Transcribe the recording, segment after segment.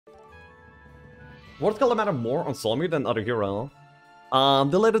Words color matter more on Solomir than other hero.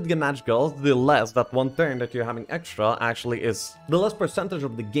 The later the match goes, the less that one turn that you're having extra actually is, the less percentage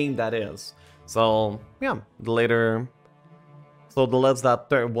of the game that is. So, yeah, the later... So the less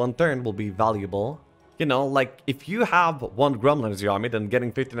that one turn will be valuable. You know, like, if you have one Gremlin as your army, then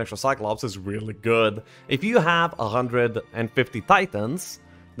getting 15 extra Cyclops is really good. If you have 150 Titans,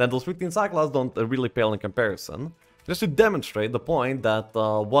 then those 15 Cyclops don't really pale in comparison. Just to demonstrate the point that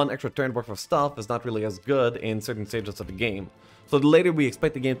one extra turn worth of stuff is not really as good in certain stages of the game. So the later we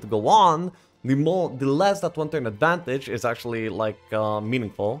expect the game to go on, the less that one turn advantage is actually, like,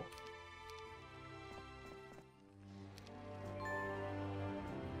 meaningful.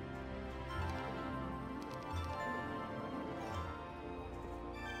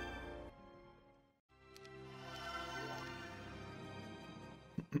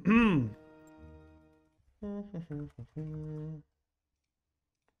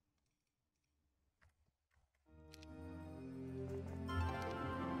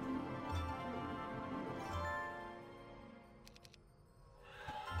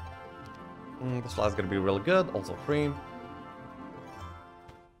 This flag is gonna be really good, also free.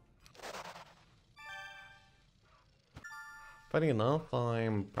 Funny enough,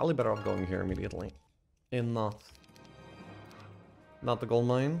 I'm probably better off going here immediately. Enough. Not the gold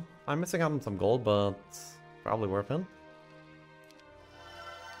mine. I'm missing out on some gold, but probably worth it.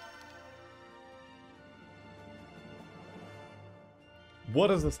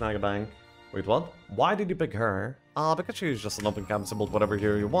 What is this Nagabank? Wait, what? Why did you pick her? Because she's just an open camp symbol, whatever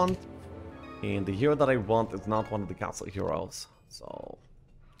hero you want. And the hero that I want is not one of the castle heroes, so...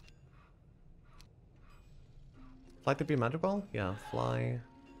 Fly TP Magic Ball? Yeah, fly...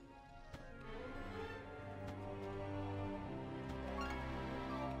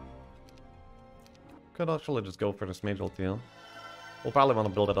 Could actually just go for this Mage ult here. We'll probably want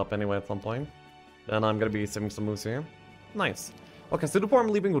to build it up anyway at some point. Then I'm gonna be saving some moves here. Nice. Okay, so I'm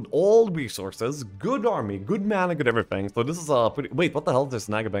leaving with all resources, good army, good mana, good everything. So this is a pretty... Wait, what the hell is this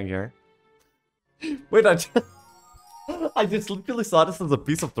Nagabang here? Wait, I just literally saw this as a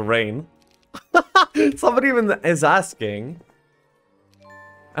piece of terrain. Somebody even is asking.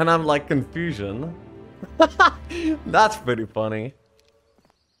 And I'm like, confusion. That's pretty funny.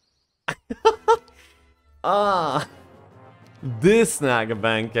 This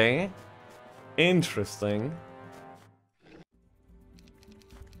Nagabank, eh? Interesting.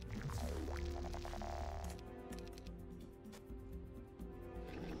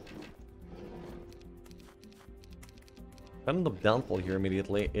 Venom of Downfall here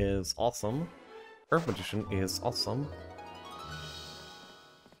immediately is awesome. Earth Magician is awesome.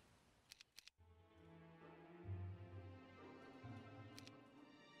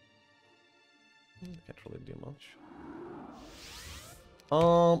 Can't really do much.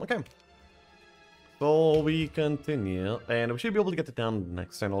 Okay. So we continue, and we should be able to get it down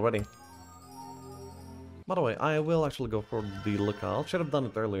next turn already. By the way, I will actually go for the lookout. Should have done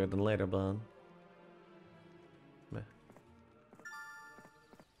it earlier than later, but... Meh.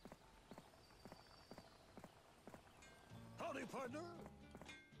 Howdy, partner.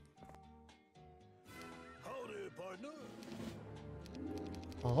 Howdy, partner.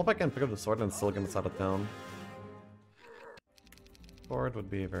 I hope I can pick up the sword and still get this out of town. Sword would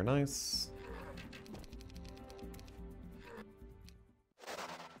be very nice.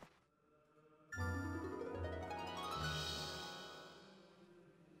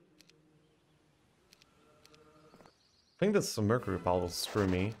 I think this Mercury Pal will screw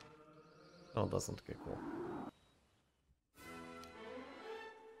me. No, it doesn't. Okay, cool.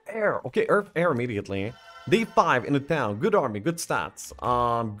 Air! Okay, Earth, Air immediately. Day 5 in the town. Good army, good stats.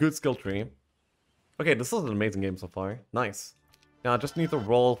 Good skill tree. Okay, this is an amazing game so far. Nice. Now I just need to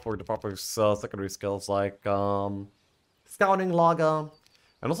roll for the proper secondary skills like Scouting, Laga.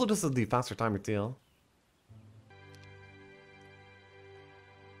 And also this is the faster timer too.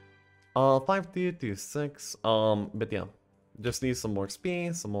 5 to 6. But yeah. Just need some more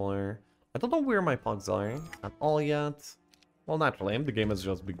speed, some more... I don't know where my pugs are at all yet. Well, naturally, the game has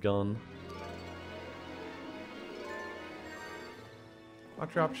just begun.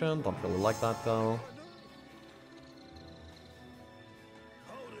 Archery option, don't really like that though.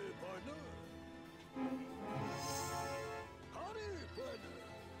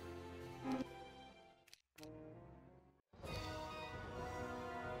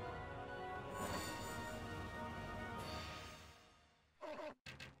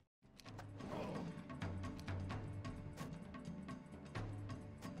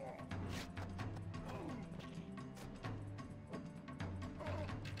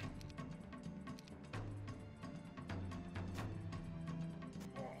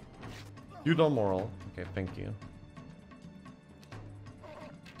 You don't moral. Okay, thank you.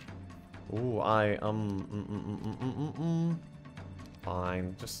 Ooh,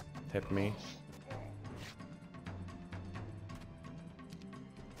 fine, just hit me.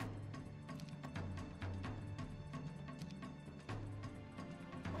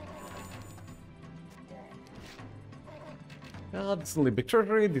 Yeah, decently big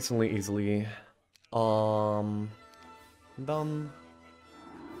treasury, decently easily. Done.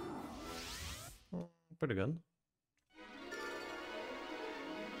 Pretty good.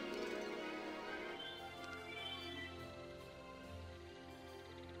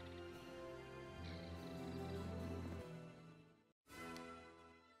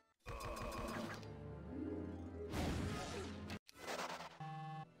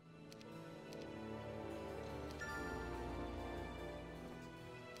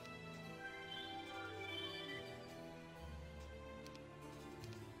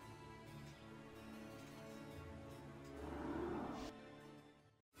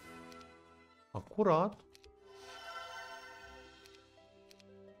 Akurat.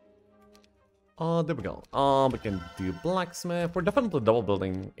 There we go. We can do blacksmith. We're definitely double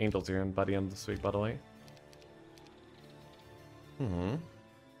building angels here by the end of this week, by the way.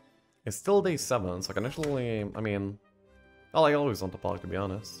 It's still day 7, so I can actually, I mean, well, I always want to park, to be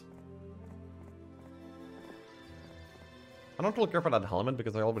honest. I don't really care for that helmet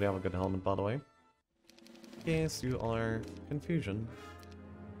because I already have a good helmet, by the way. In case you are confusion.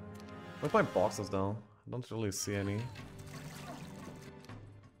 Where's my boxes though? I don't really see any.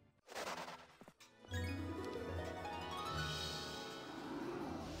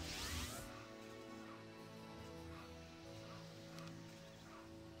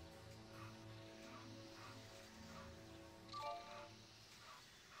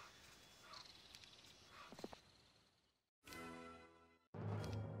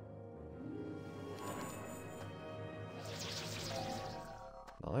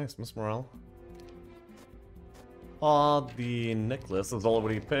 Nice, Miss Morale. The necklace is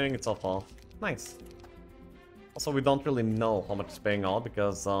already paying itself off. Nice. Also, we don't really know how much it's paying off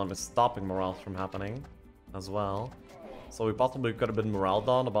because it's stopping morale from happening as well. So we possibly could have been morale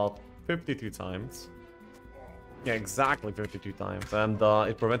down about 52 times. Yeah, exactly 52 times. And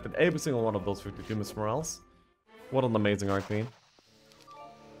it prevented every single one of those 52 Miss Morales. What an amazing RP.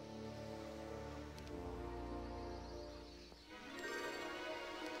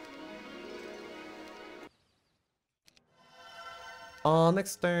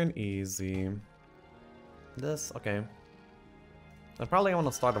 Next turn, easy. This, okay. I probably want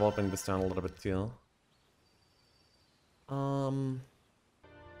to start developing this turn a little bit too.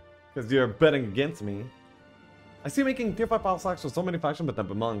 Because you're betting against me. I see making tier 5 power stacks with so many factions but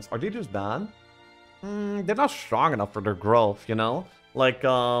temple monks. Are they just bad? They're not strong enough for their growth, you know? Like,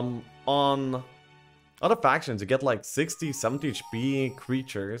 on other factions, you get like 60, 70 HP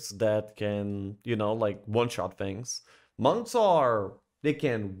creatures that can, you know, like one-shot things. Monks they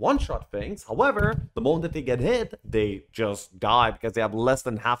can one-shot things. However, the moment that they get hit, they just die because they have less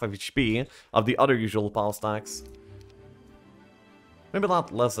than half of HP of the other usual power stacks. Maybe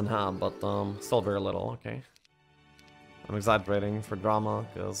not less than half, but still very little, okay. I'm exaggerating for drama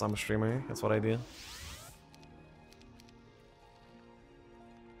because I'm a streamer, that's what I do.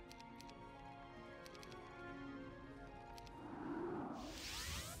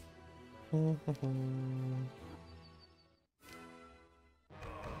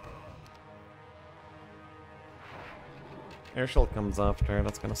 Air shield comes after,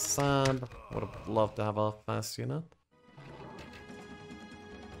 that's kind of sad. Would have loved to have a fast unit.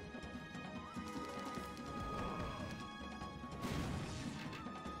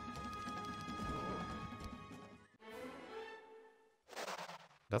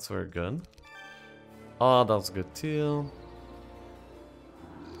 That's very good. Oh, that was good too.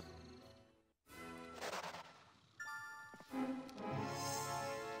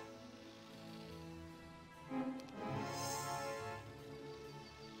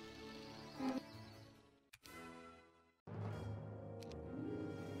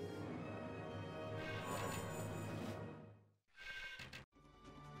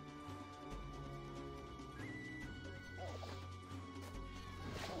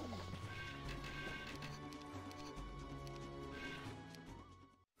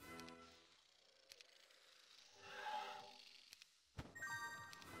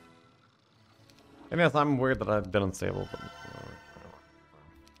 And yes, I'm worried that I've been unstable, but...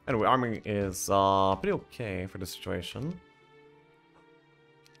 Anyway, arming is pretty okay for this situation.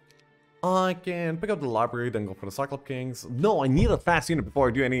 I can pick up the library, then go for the Cyclop Kings. No, I need a fast unit before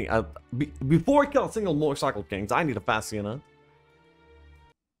I do any... before I kill a single more Cyclop Kings, I need a fast unit.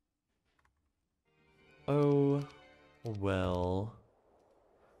 Oh, well.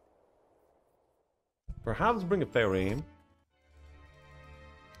 Perhaps bring a fairy.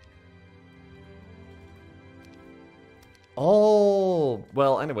 Oh,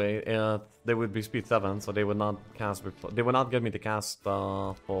 well, anyway, they would be speed 7, so they would not cast before, they would not get me to cast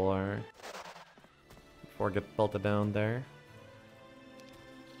before get belted down there.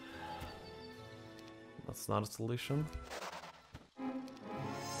 That's not a solution.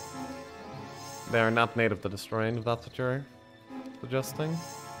 They are not native to this terrain, if that's what you're suggesting.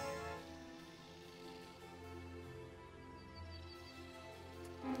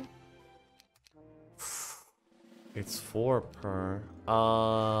 It's 4 per.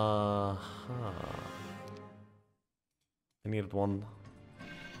 I needed one.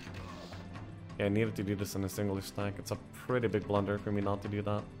 Yeah, I needed to do this in a single stack. It's a pretty big blunder for me not to do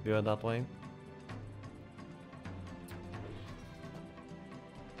that. Do it that way.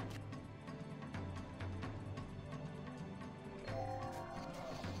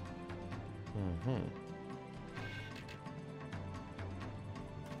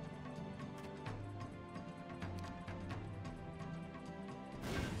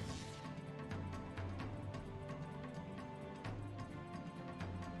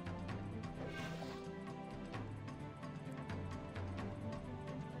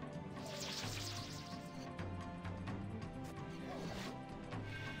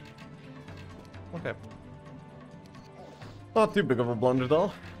 Okay. Not too big of a blunder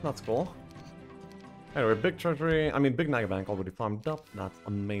though. That's cool. Anyway, big treasury, I mean big Naga Bank already farmed up. That's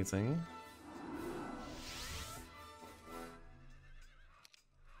amazing.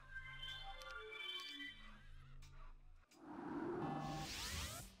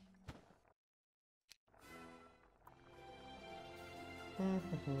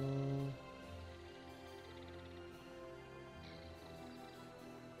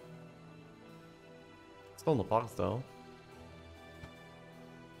 Still in the box though.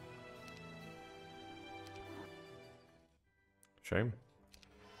 Shame.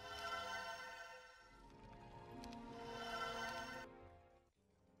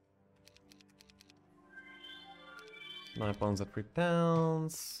 £9 at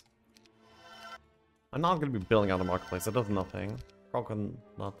 £3. I'm not gonna be building out a marketplace, it does nothing. Probably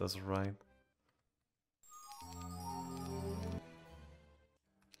not this right.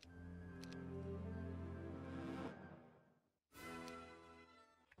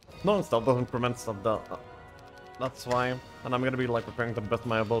 No stuff doesn't prevent stuff though. That's why. And I'm gonna be like preparing to the best of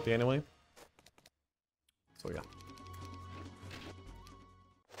my ability anyway. So yeah.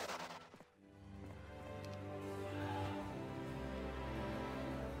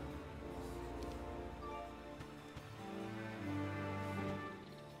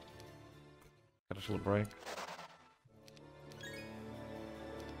 Got a little break.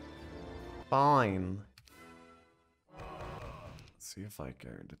 Fine. Let's see if I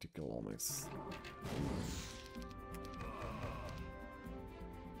care that you kill all my...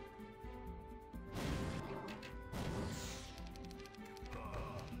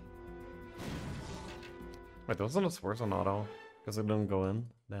 Wait, wasn't this worse on auto? Because it didn't go in?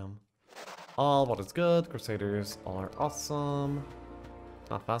 Damn. All what is good. Crusaders are awesome.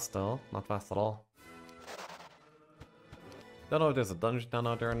 Not fast though. Not fast at all. Don't know if there's a dungeon down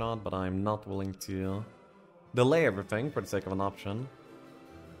out there or not, but I'm not willing to delay everything for the sake of an option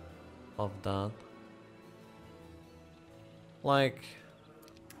of that. Like...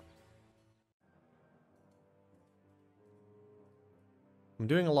 I'm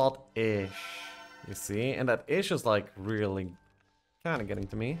doing a lot-ish, you see? And that ish is like really kind of getting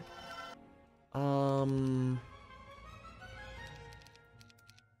to me.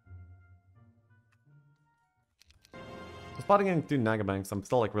 Spotting getting 2 Naga Banks, I'm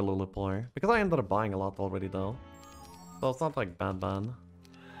still like really low player. Because I ended up buying a lot already though. So it's not like bad.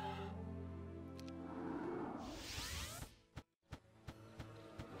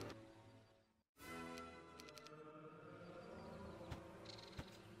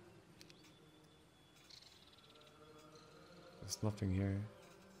 There's nothing here.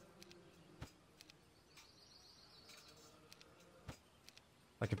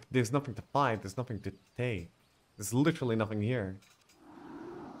 Like if there's nothing to fight, there's nothing to take. There's literally nothing here.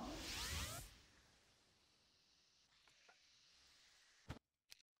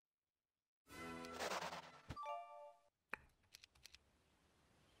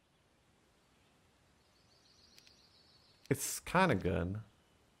 It's kind of good.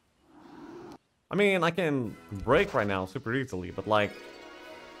 I mean, I can break right now super easily, but like...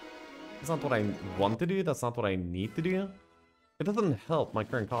 That's not what I want to do, that's not what I need to do. It doesn't help my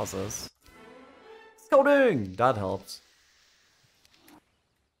current causes. Scouting! That helps.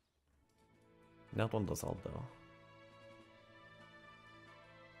 That one does help though.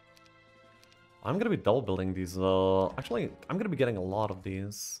 I'm gonna be double building these. Actually, I'm gonna be getting a lot of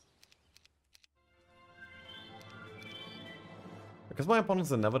these. Because my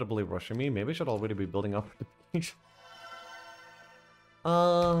opponent's inevitably rushing me, maybe I should already be building up. Maybe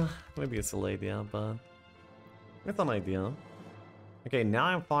it's a silly idea, but it's an idea. Okay, now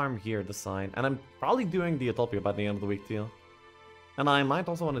I'm farm here this side, and I'm probably doing the Utopia by the end of the week too. And I might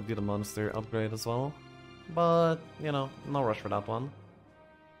also want to do the monster upgrade as well, but you know, no rush for that one.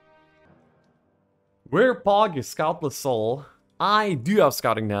 Where Pog is Scoutless Soul. I do have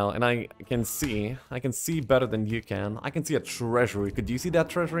scouting now, and I can see better than you can. I can see a treasury. Could you see that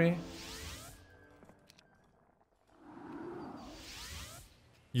treasury?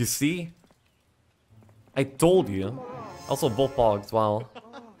 You see? I told you. Also, both Pogs, wow.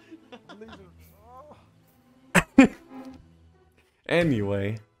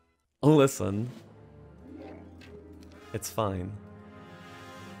 Anyway, listen. It's fine.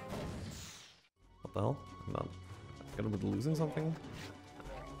 What the hell? I'm not gonna be losing something?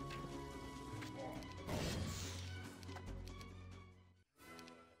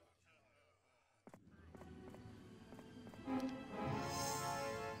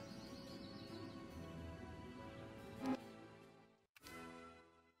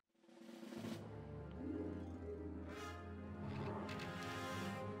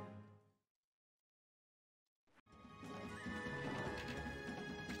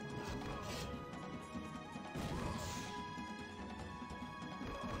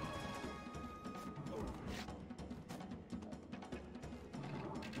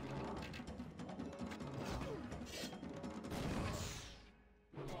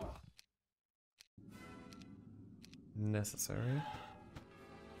 Necessary.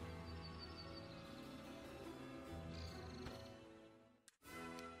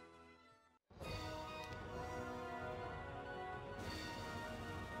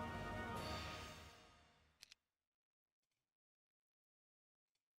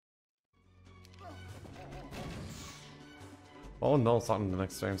 Oh no, it's not in the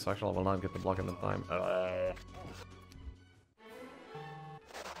next turn, so actually I will not get the block in the time.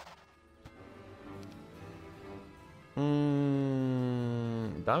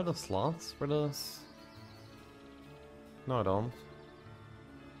 Do I have the slots for this? No, I don't.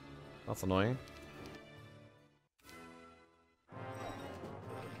 That's annoying.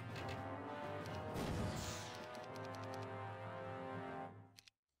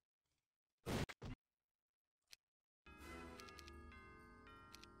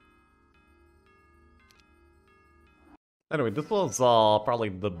 Anyway, this was probably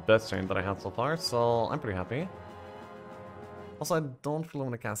the best chain that I had so far, so I'm pretty happy. Also, I don't really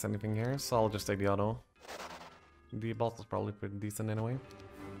want to cast anything here, so I'll just take the auto. The boss is probably pretty decent anyway.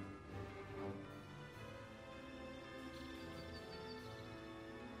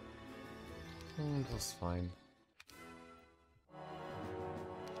 That's fine.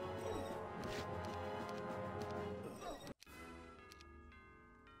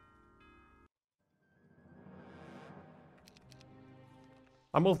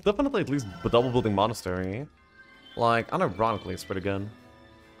 I'm most definitely at least double building Monastery. Like, unironically, it's pretty good.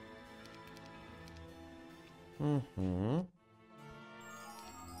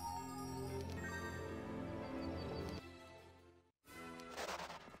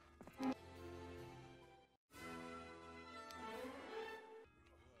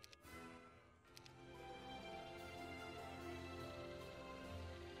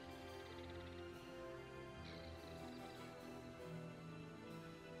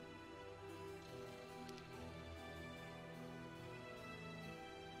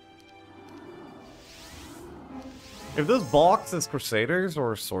 If this box is Crusaders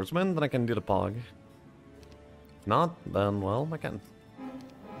or Swordsmen, then I can do the Pog. If not, then, well, I can't.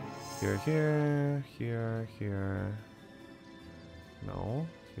 Here, here, here, here. No.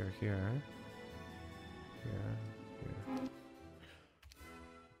 Here, here. Here, here.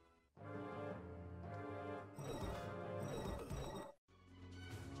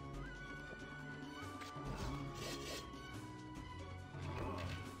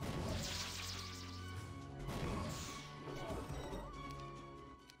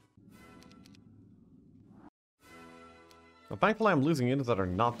 Well, thankfully, I'm losing units that are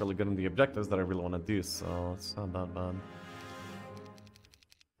not really good in the objectives that I really want to do, so it's not that bad.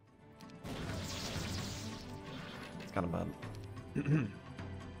 It's kind of bad.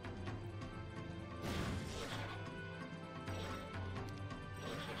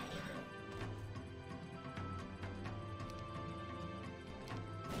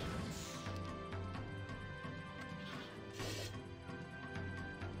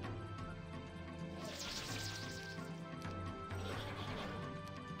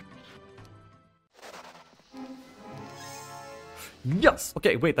 Yes!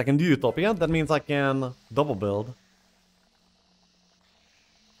 Okay, wait, I can do Utopia. That means I can double build.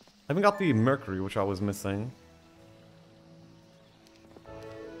 I haven't got the Mercury, which I was missing.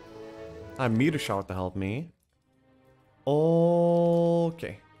 I have Meteor Shower to help me.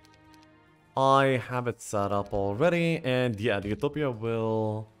 Okay. I have it set up already, and yeah, the Utopia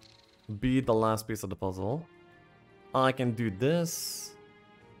will be the last piece of the puzzle. I can do this,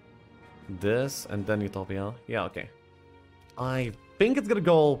 and then Utopia. Yeah, okay. I think it's gonna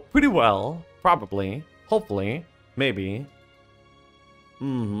go pretty well, probably, hopefully, maybe.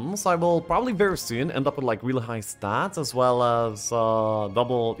 So I will probably very soon end up with like really high stats as well as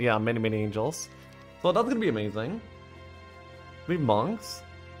double, yeah, many angels. So that's gonna be amazing. 3 monks.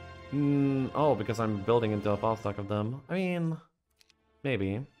 Oh, because I'm building into a power stack of them. I mean,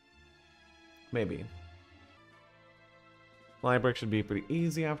 maybe. Maybe. My break should be pretty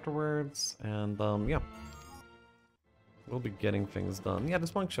easy afterwards, and yeah. We'll be getting things done. Yeah,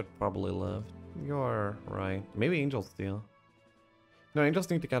 this monk should probably live. You're right. Maybe angels steal. No, angels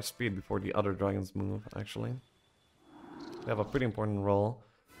need to catch speed before the other dragons move, actually. They have a pretty important role.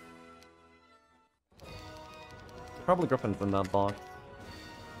 Probably griffins in that box.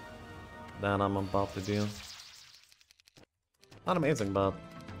 That I'm about to do. Not amazing, but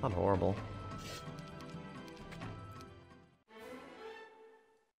not horrible.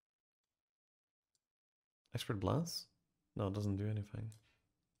 Expert Blast? No, it doesn't do anything.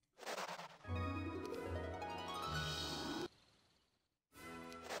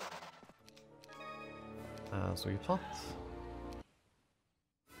 So you thought?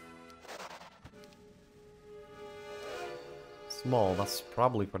 Small, that's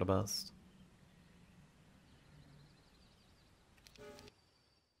probably for the best.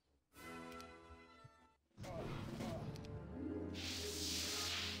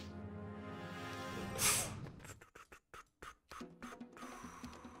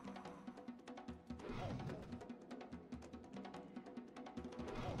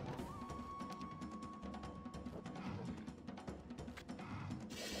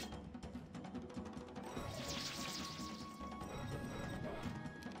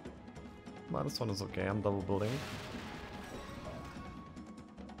 Well, this one is okay, I'm double building.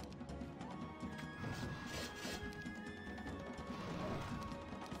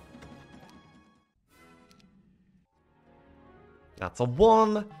 That's a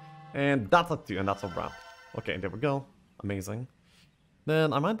 1, and that's a 2, and that's a wrap. Okay, there we go. Amazing.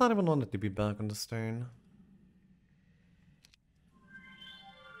 Then I might not even want it to be back on this turn.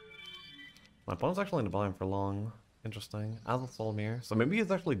 My opponent's actually in the volume for long. Interesting. As a Solmir. So maybe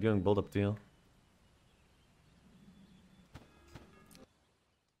he's actually doing build-up deal.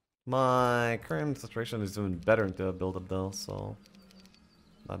 My current situation is doing better into a build-up though, so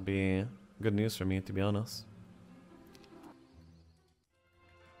that'd be good news for me, to be honest.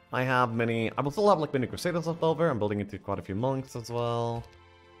 I will still have like many Crusaders left over. I'm building into quite a few monks as well.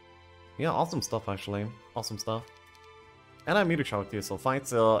 Yeah, awesome stuff actually. Awesome stuff. And I'm Meteor Shower too, so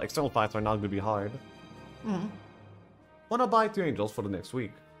fights, external fights are not going to be hard. Why not buy 2 angels for the next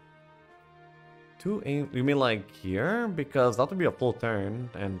week? 2 angels? You mean like here? Because that would be a full turn,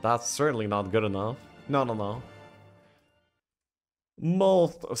 and that's certainly not good enough. No.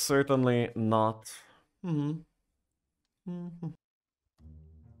 Most certainly not.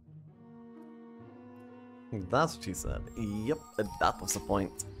 That's what she said. Yep, that was the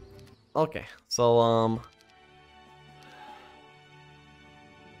point. Okay, so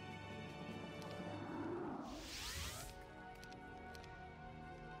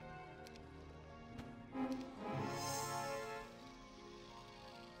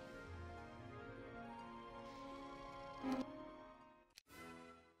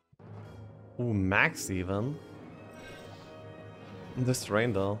ooh, max even. This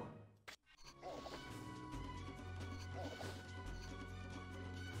terrain though.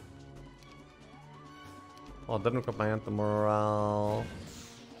 Oh, didn't cut my anthem morale.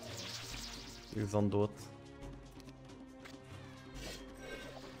 Please don't do it.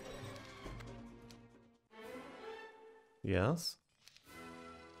 Yes.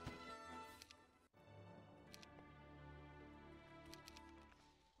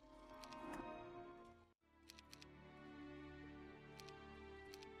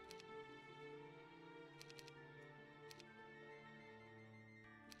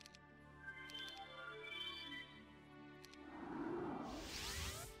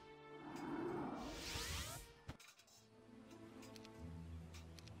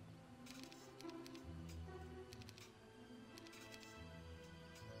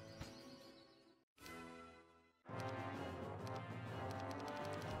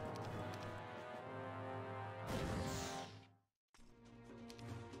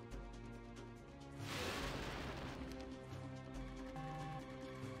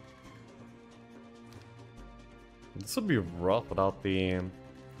 This would be rough without the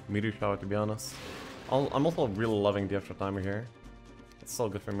meteor shower, to be honest. I'm also really loving the extra timer here. It's so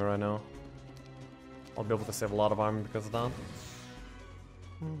good for me right now. I'll be able to save a lot of armor because of that.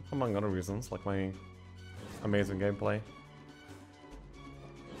 Among other reasons, like my amazing gameplay.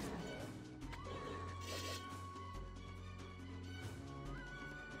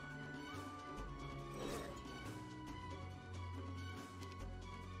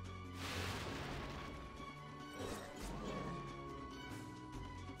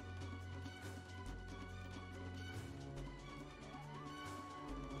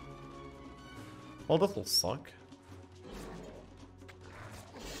 Well, this will suck.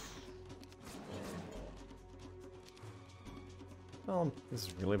 Well, this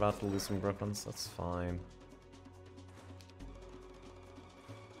is really bad to lose some griffins, that's fine.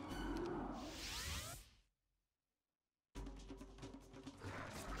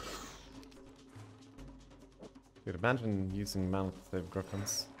 Dude, imagine using mana to save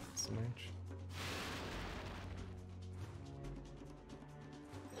griffins. That's so much.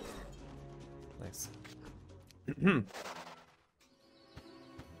 Nice.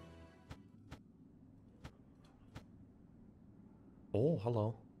 Oh,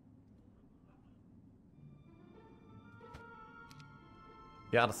 hello.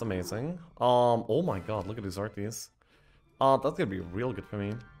 Yeah, that's amazing. Oh my god, look at these arties. That's gonna be real good for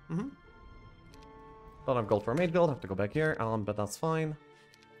me. Don't have gold for a mage build, have to go back here, but that's fine.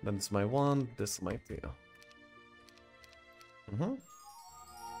 Then this is my one, this is my two.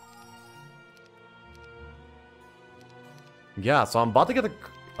 Yeah, so I'm about to get a...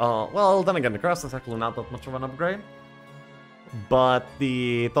 well, then again, the crest is actually not that much of an upgrade. But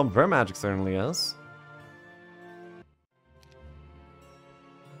the Thumb Ver Magic certainly is.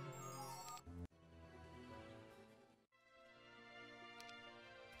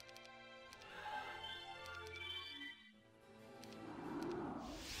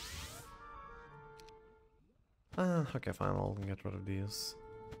 Okay, fine, I'll get rid of these.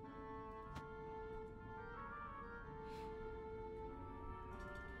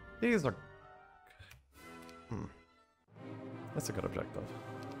 These are... That's a good objective.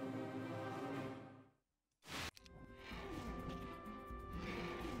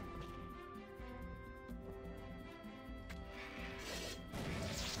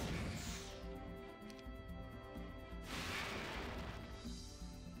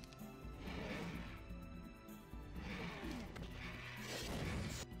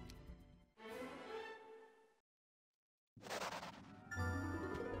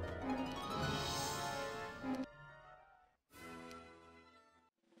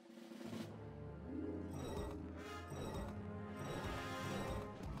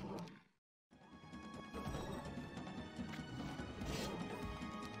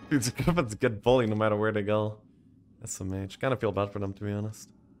 Dude, the Griffins get bullied no matter where they go. That's a mage. Kinda feel bad for them, to be honest.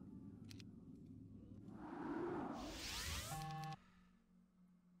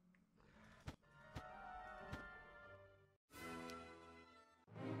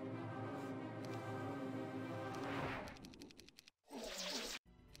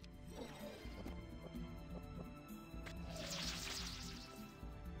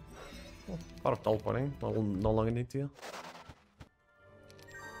 Part of teleporting. I'll no longer need to.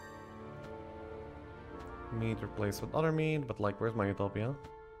 Meat replaced with other meat, but like, where's my Utopia?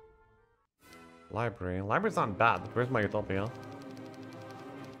 Library. Library's not bad, but where's my Utopia?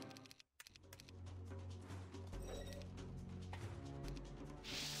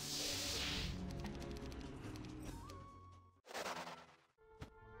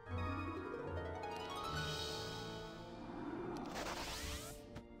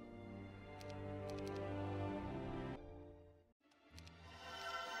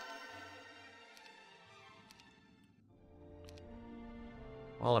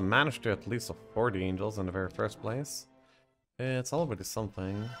 Well, I managed to at least afford the angels in the very first place. It's already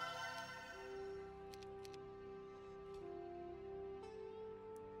something.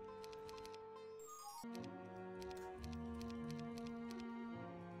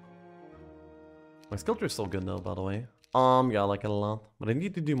 My skill tree is still good though, by the way. Yeah, I like it a lot. But I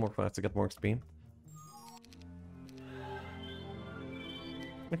need to do more quests to get more XP.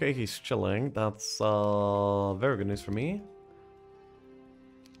 Okay, he's chilling. That's very good news for me.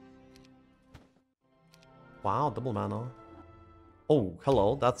 Wow, double mana. Oh,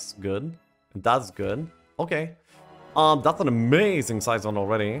 hello, that's good. That's good. Okay. That's an amazing size one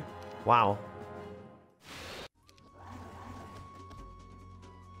already. Wow.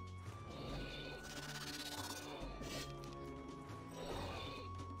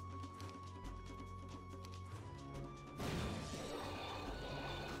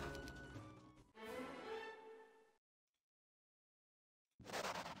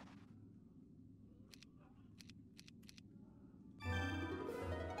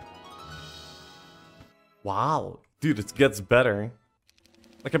 Wow. Dude, it gets better.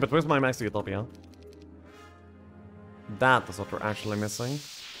 Okay, but where's my Max Utopia? That is what we're actually missing.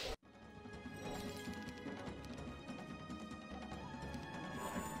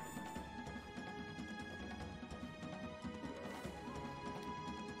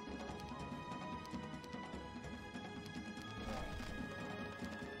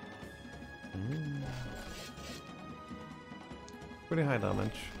 Pretty high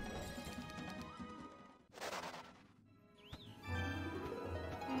damage.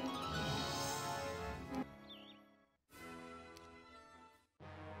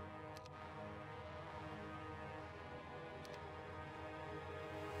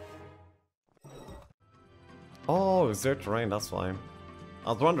 Oh, is there terrain? That's why.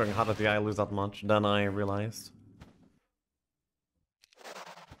 I was wondering how did the eye lose that much, then I realized.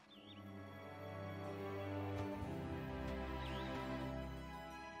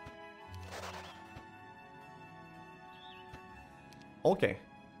 Okay.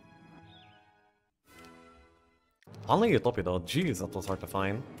 Only Utopia though, jeez, that was hard to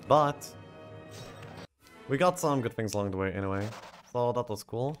find. But we got some good things along the way anyway. So that was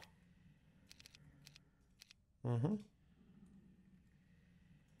cool.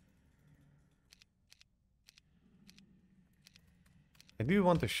 I do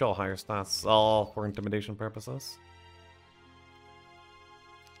want to show higher stats, all for intimidation purposes.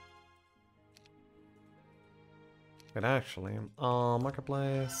 But actually,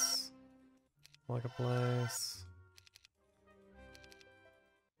 marketplace. Marketplace.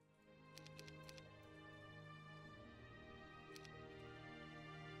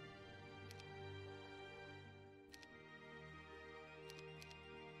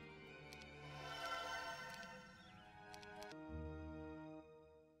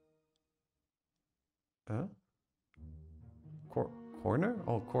 Huh? Corner?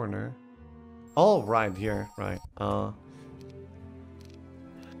 Oh, corner. Oh, right here, right.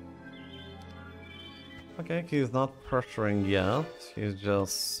 Okay, he's not pressuring yet. He's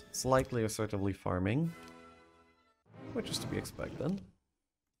just slightly assertively farming, which is to be expected.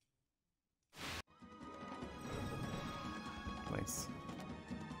 Nice.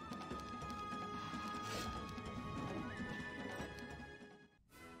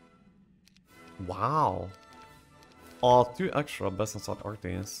 Wow. Oh, 2 extra best in slot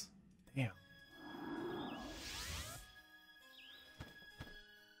RTs. Damn.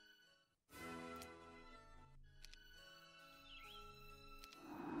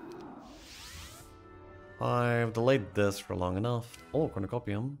 I've delayed this for long enough. Oh,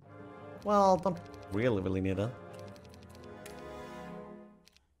 cornucopium. Well, don't really need it.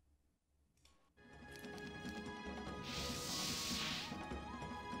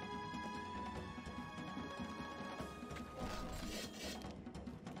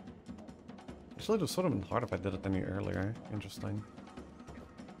 Actually, it would sort of been hard if I did it any earlier. Interesting.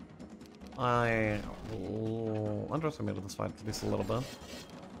 I underestimated this fight at least a little bit.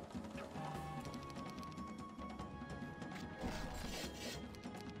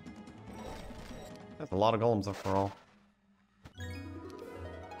 That's a lot of golems after all.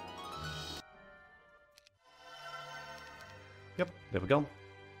 Yep, there we go.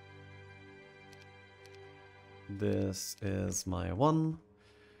 This is my 1.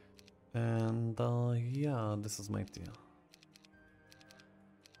 And yeah, this is my 2.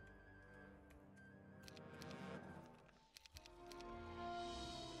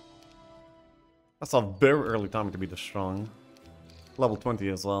 That's a very early time to be this strong. Level 20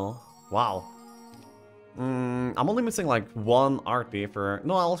 as well. Wow. I'm only missing like 1 RT for...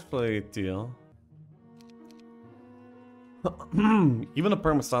 No, I'll play 2. Even the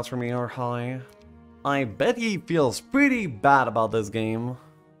perma stats for me are high. I bet he feels pretty bad about this game.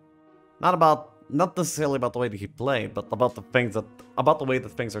 Not necessarily about the way that he played, but about the way that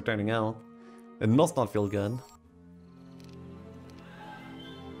things are turning out. It must not feel good.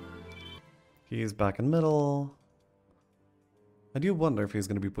 He's back in middle. I do wonder if he's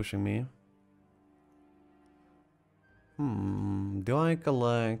gonna be pushing me. Do I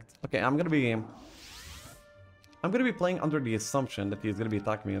collect? Okay, I'm gonna be playing under the assumption that he's gonna be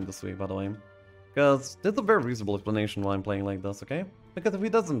attacking me in this week, by the way. Because there's a very reasonable explanation why I'm playing like this, okay? Because if he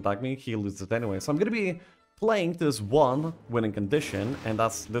doesn't attack me, he loses it anyway. So I'm gonna be playing this 1 winning condition, and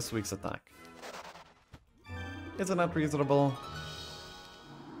that's this week's attack. Isn't that reasonable?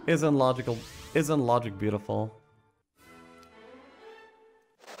 Isn't logical? Isn't logic beautiful?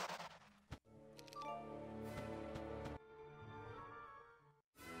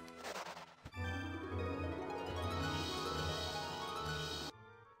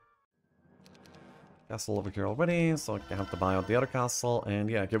 Castle over here already, so I have to buy out the other castle, and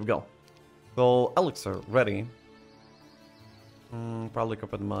yeah, here we go. So, elixir, ready. Probably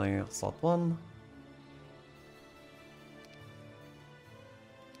open my slot 1.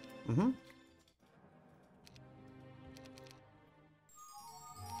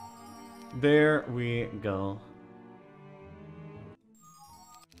 There we go.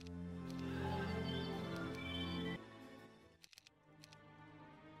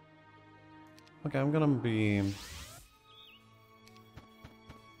 Okay, I'm gonna be...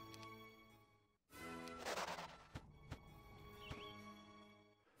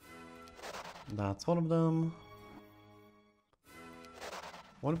 That's one of them.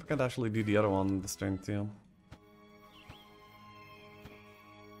 Wonder if I could actually do the other one this turn too.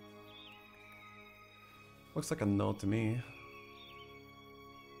 Looks like a no to me.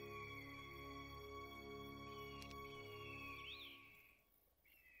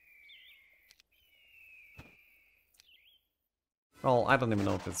 Well, I don't even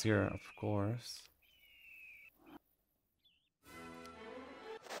know if it's here, of course.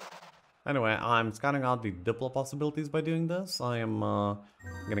 Anyway, I'm scouting out the Diplo possibilities by doing this. I am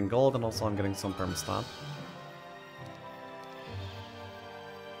getting gold and also I'm getting some perm stat.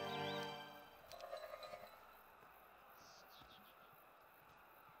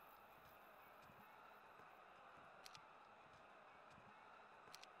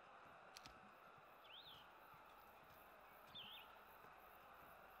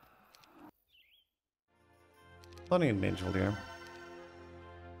 Don't need an angel here.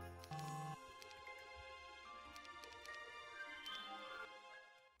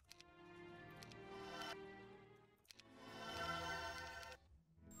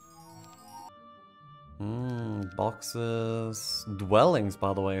 Boxes, dwellings,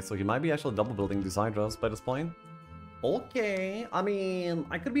 by the way, so he might be actually double building these hydras by this point. Okay, I mean,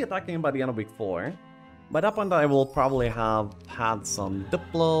 I could be attacking him by the end of week 4. By that point, I will probably have had some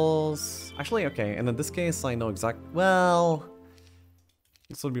Diplos. Actually, okay, and in this case, I know well,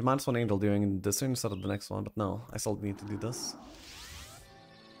 this would be -1 angel doing this instead of the next one, but no, I still need to do this.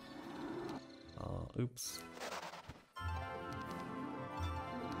 Oops.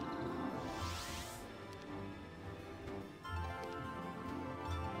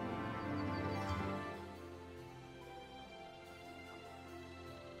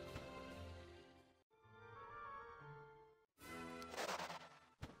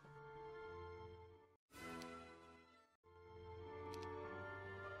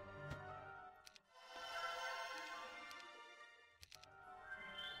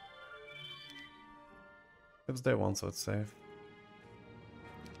 It's day 1, so it's safe.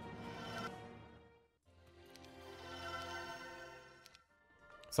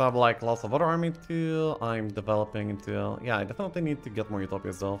 So I have like lots of other army too. I'm developing into... Yeah, I definitely need to get more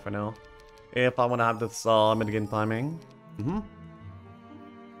utopias though for now. If I want to have this mid-game timing.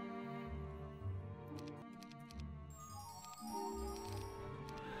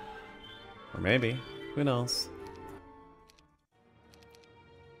 Or maybe. Who knows?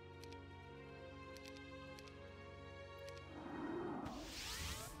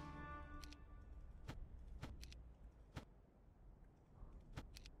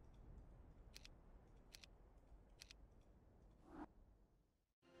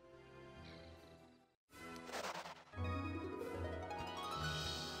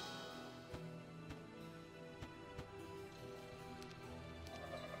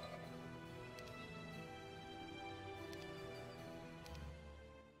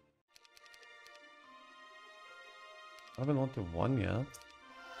 I haven't won to 1 yet.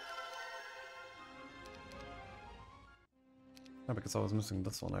 Oh, because I was missing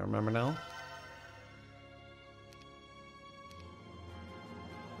this one, I remember now.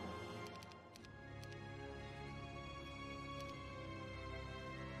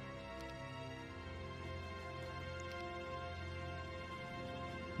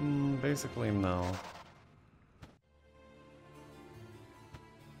 Basically, no.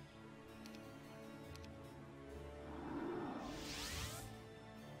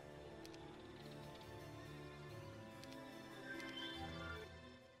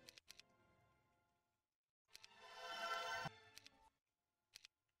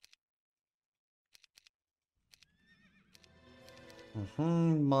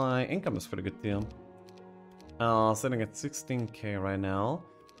 My income is pretty good too. Sitting at 16k right now.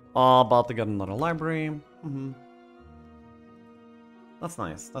 About to get another library. That's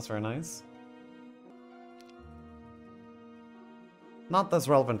nice. That's very nice. Not as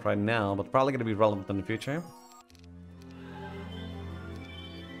relevant right now, but probably gonna be relevant in the future.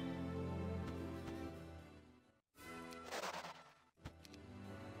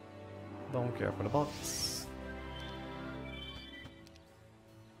 Don't care for the box.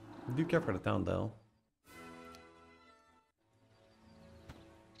 I do care for the town though.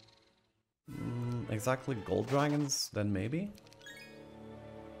 Exactly gold dragons, then maybe?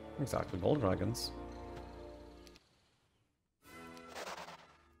 Exactly gold dragons.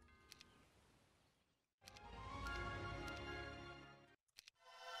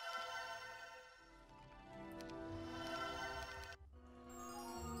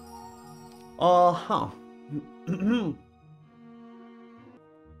 Huh.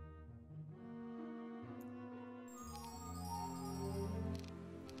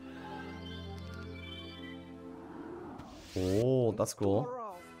 Oh, that's cool. Two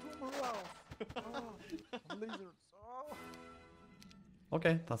morals. Oh, lizards. Oh.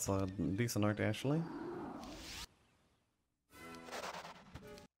 Okay, that's a decent art actually.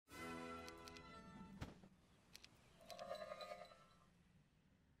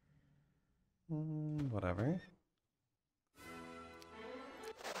 Whatever.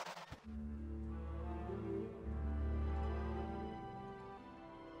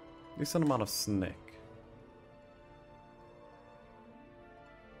 Decent amount of snake.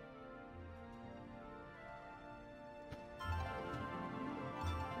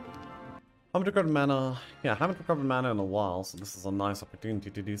 Haven't recovered mana. Yeah, haven't recovered mana in a while, so this is a nice opportunity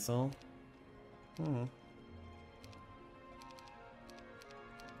to do so.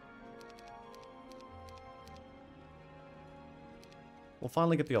 We'll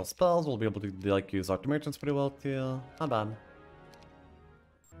finally get the all spells. We'll be able to like use Art Merchants pretty well too. Not bad.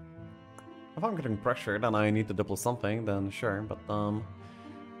 If I'm getting pressured and I need to Diplo something, then sure. But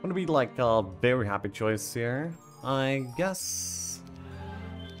gonna be like a very happy choice here. I guess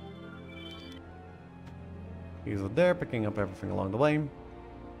he's there picking up everything along the way.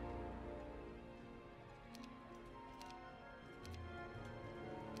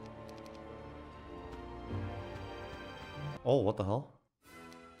 Oh, what the hell?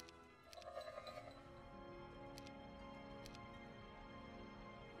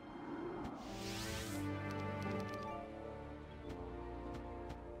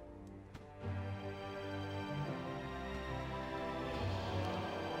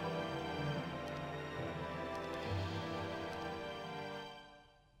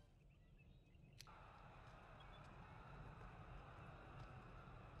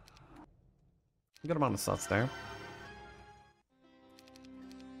 Good amount of stats there.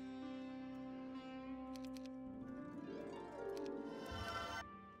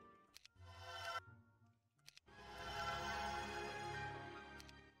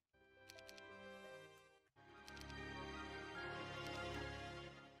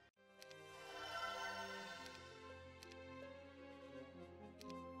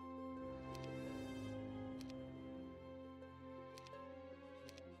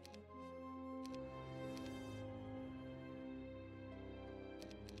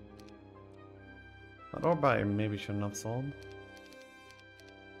 That orb I maybe shouldn't have sold.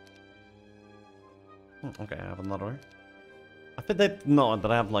 Okay, I have another. I think that no,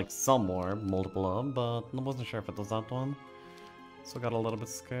 that I have like some more, multiple of, but I wasn't sure if it was that one. So I got a little bit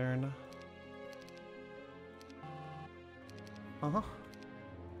scared. Uh-huh.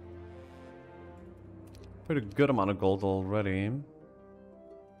 Pretty good amount of gold already.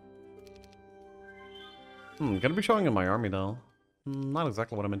 Gonna be showing in my army though. Not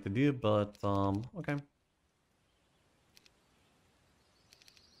exactly what I meant to do, but okay.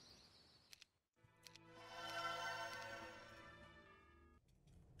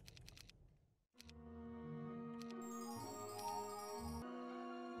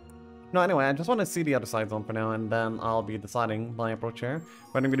 No, anyway, I just want to see the other side zone for now, and then I'll be deciding my approach here.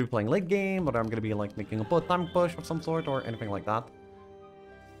 Whether I'm going to be playing late game, whether I'm going to be like making a time push of some sort, or anything like that.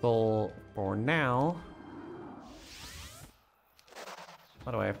 So, for now...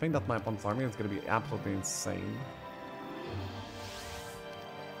 By the way, I think that my opponent's army is going to be absolutely insane.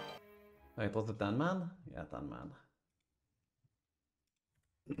 Wait, was it 10 man? Yeah, 10 man.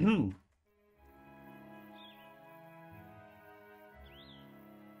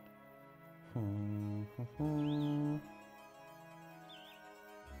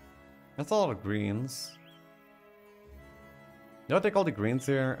 That's a lot of greens. Do I take all the greens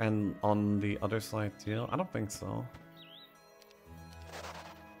here and on the other side too? I don't think so.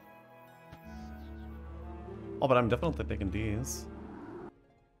 Oh, but I'm definitely taking these.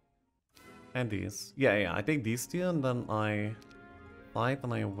 And these. Yeah, I take these two and then I fight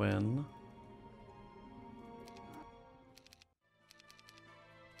and I win.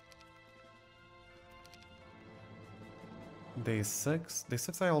 Day 6? Day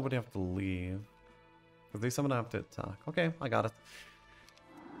 6 I already have to leave. Because day 7 I have to attack. Okay, I got it.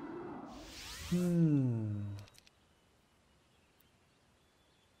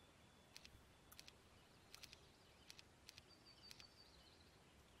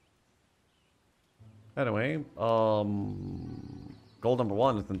 Anyway, goal number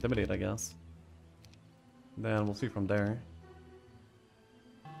 1 is Intimidate, I guess. Then we'll see from there.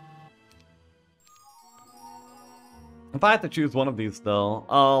 If I had to choose one of these,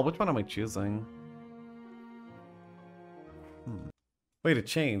 though, which one am I choosing? Wait, it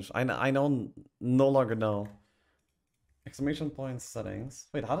changed. I no longer know. Exclamation point settings.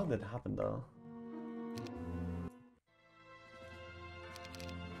 Wait, how did it happen, though?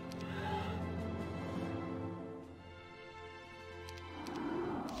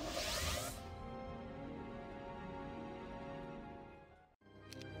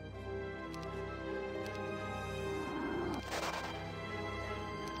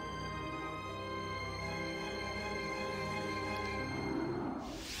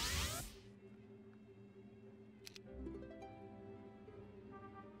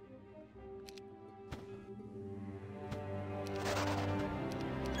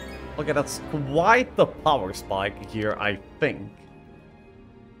 Okay, that's quite the power spike here, I think.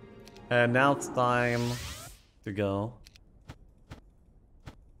 And now it's time to go.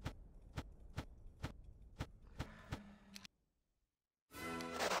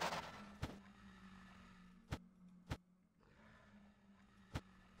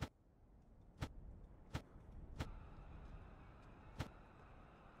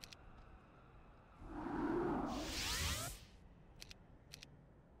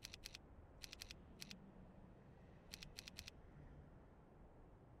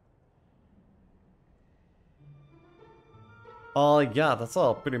 Yeah, that's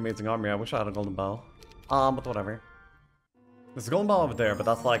a pretty amazing army. I wish I had a golden bow. But whatever. There's a golden bow over there, but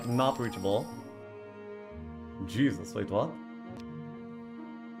that's like not reachable. Jesus, wait, what?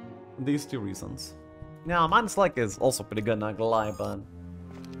 These 2 reasons. Yeah, minus like is also pretty good, not gonna lie, but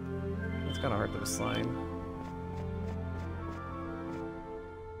it's kinda hard to decide.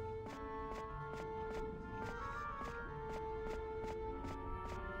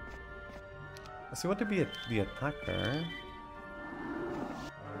 So what to be the attacker?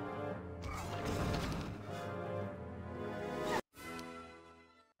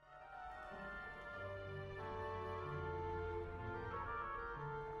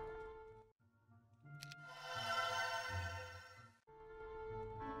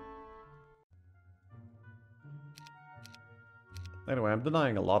 Anyway, I'm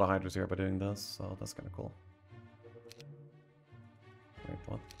denying a lot of hydras here by doing this, so that's kind of cool. Wait,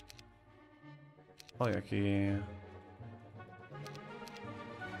 what? Oh, yeah, key.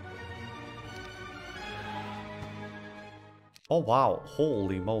 Oh, wow.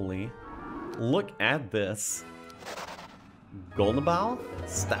 Holy moly. Look at this. Golden bow?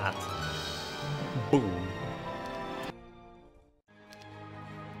 Stat. Boom.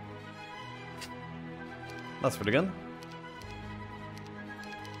 That's pretty good.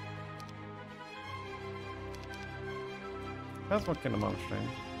 That's what kind of monster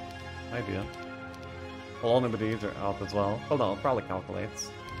idea. Well, only these are out as well. Hold on, it probably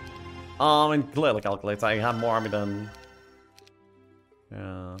calculates. It clearly calculates. I have more army than...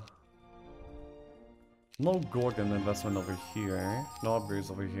 Yeah. No Gorgon investment over here. No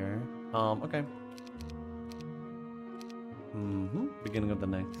upgrades over here. Okay. Beginning of the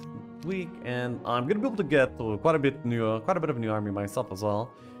next week, and I'm gonna be able to get quite a bit of new army myself as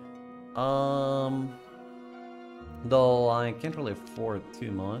well. Though I can't really afford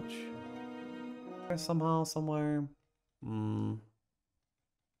too much. Somehow, somewhere.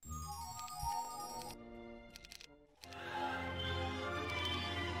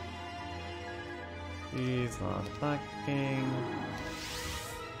 He's not attacking.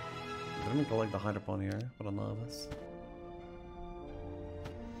 Let me collect the hydropon here. What a novice.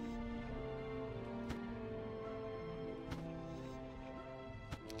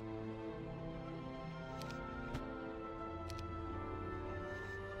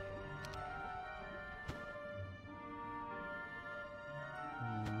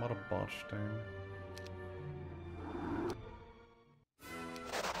 What a botch turn.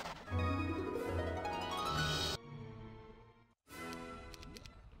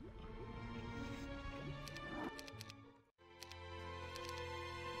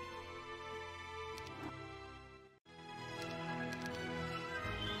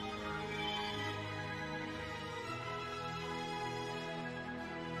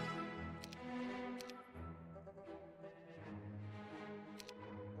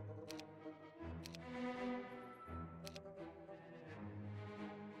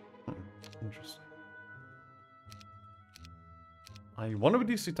 Interesting. I wonder if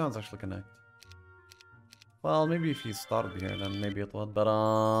these 2 towns actually connect. Well, maybe if he started here, then maybe it would, but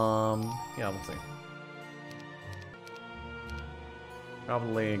yeah, we'll see.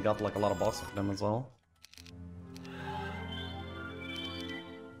 Probably got like a lot of bosses for them as well.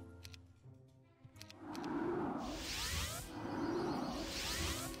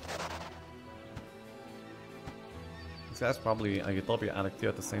 guy's probably a Utopia addict too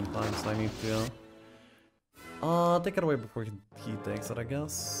at the same time, so I need to take it away before he takes it, I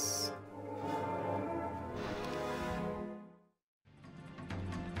guess.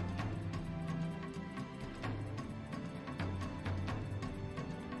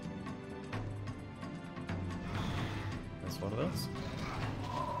 That's what it is.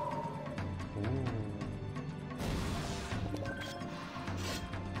 Ooh.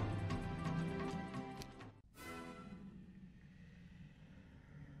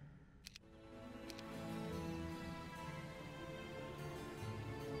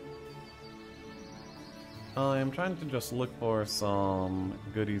 I'm trying to just look for some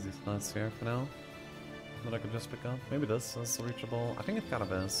good easy stats here for now that I could just pick up. Maybe this is reachable. I think it kind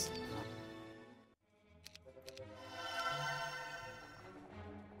of is.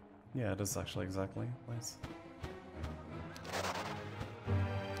 Yeah, it is actually exactly. Nice.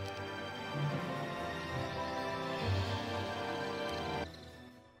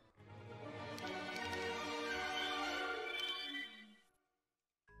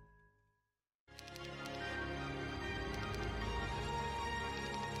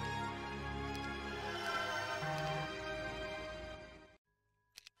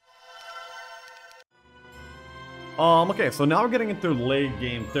 Okay, so now we're getting into late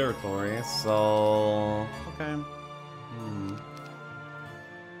game territory, so... Okay.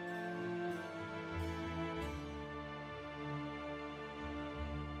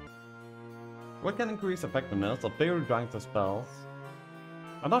 What can increase effectiveness of favorite drawings of spells?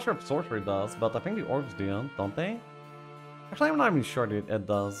 I'm not sure if sorcery does, but I think the orbs do, don't they? Actually, I'm not even sure it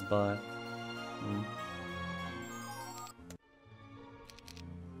does, but...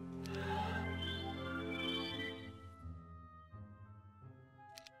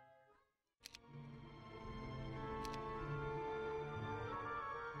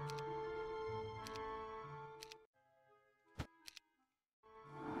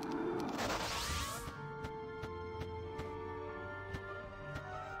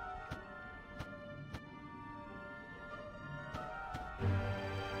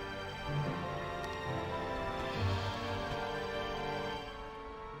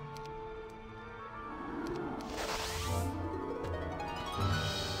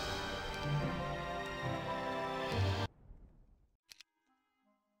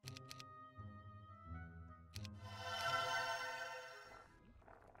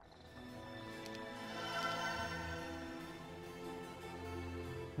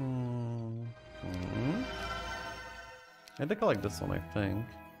 I think I like this one, I think.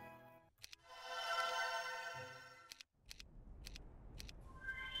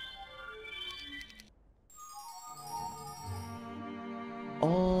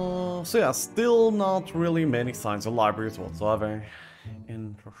 So yeah, still not really many signs of libraries whatsoever.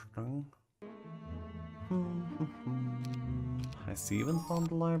 Interesting. Has he even found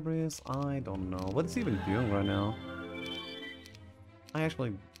the libraries? I don't know. What is he even doing right now? I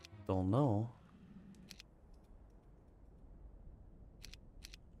actually don't know.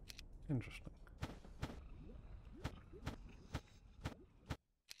 Interesting.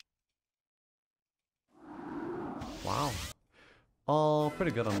 Wow. Oh,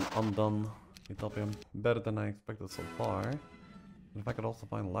 pretty good on Undone Utopia. Better than I expected so far. And if I could also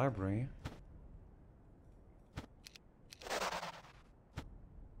find a library.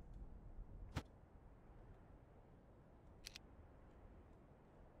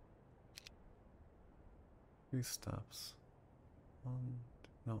 Three steps.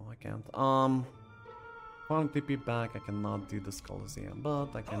 No, I can't. One TP back, I cannot do this Coliseum,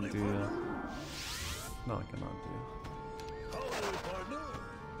 but I can do... No, I cannot do.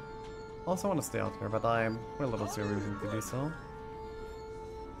 Also want to stay out here, but I really don't see a reason to do so.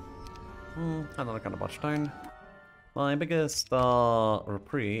 Another kind of watch turn. My biggest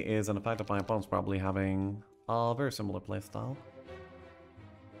reprieve is in the fact that my opponent's probably having a very similar playstyle.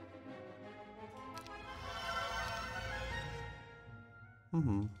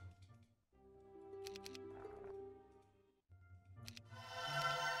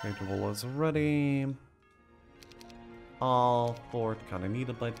 Major wall is ready. All fort kind of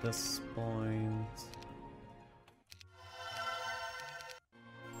needed by this point.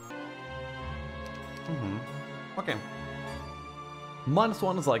 Okay.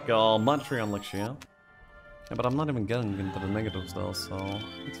 -1 is like -3 on Lixia. Yeah, but I'm not even getting into the negatives though, so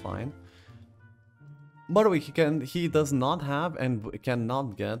it's fine. By the way, he does not have and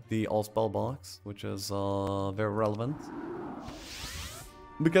cannot get the all spell box, which is very relevant.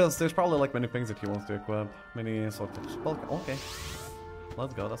 Because there's probably like many things that he wants to equip, many sort of spell. Okay,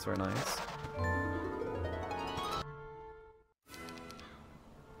 let's go. That's very nice.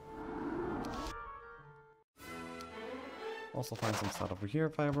 also find some stuff over here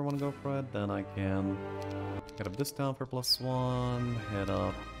if I ever want to go for it. Then I can hit up this town for +1, hit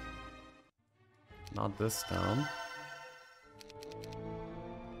up... not this town.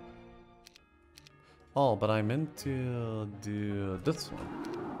 Oh, but I meant to do this one.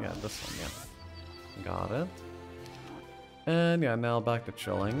 Yeah, this one, yeah. Got it. And yeah, now back to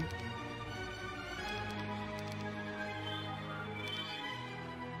chilling.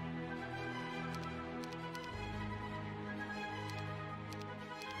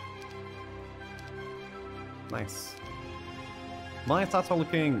 Nice. My stats are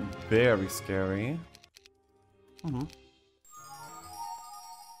looking very scary.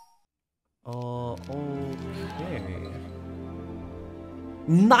 Okay.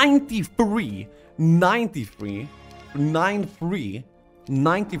 93! 93! 93!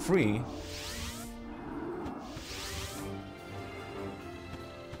 93!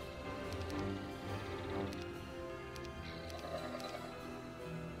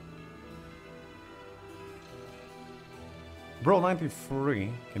 Bro,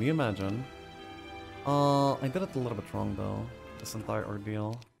 93. Can you imagine? I did it a little bit wrong though. This entire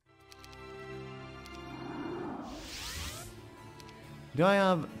ordeal. Do I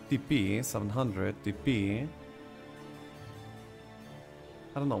have TP? 700 TP?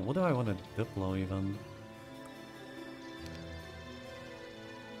 I don't know. What do I want to Diplo even?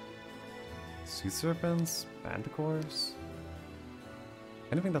 Sea serpents? Manticores?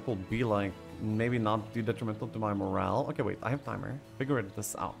 Anything that will be like maybe not be detrimental to my morale. Okay, wait, I have timer. Figure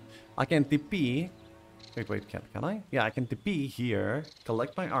this out. I can TP. Wait, can I? Yeah, I can TP here,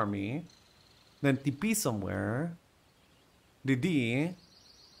 collect my army, then TP somewhere, DD,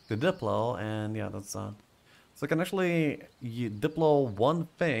 to Diplo, and yeah, that's that. So I can actually Diplo one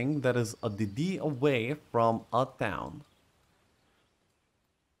thing that is a DD away from a town.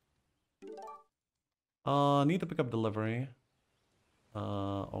 Need to pick up delivery.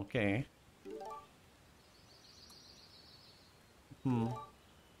 Okay.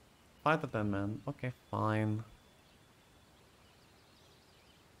 5 to 10 men. Okay, fine.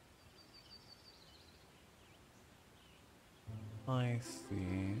 I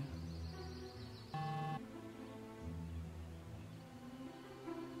see.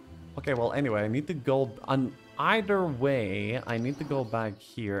 Okay, well, anyway, I need to go on either way. I need to go back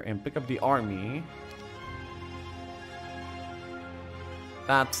here and pick up the army.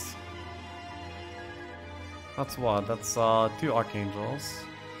 That's what? That's 2 archangels.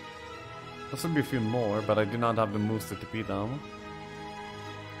 There should be a few more, but I do not have the moves to TP them.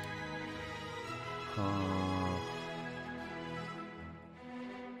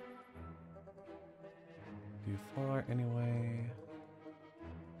 Too far anyway.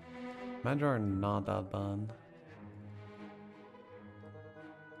 Magi are not that bad.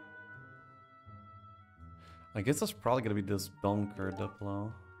 I guess that's probably gonna be this bunker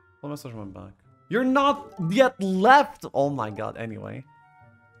Diplo. What message went back? You're not yet left! Oh my god, anyway.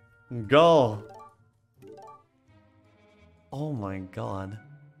 Go! Oh my god.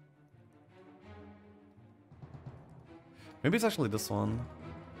 Maybe it's actually this one.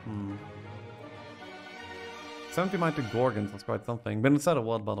 70 mighty Gorgons, that's quite something. But instead of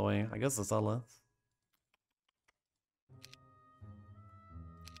what, by the way? I guess it's Ellis.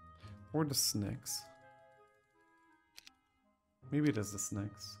 Or the snakes. Maybe it is the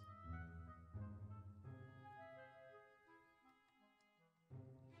snakes.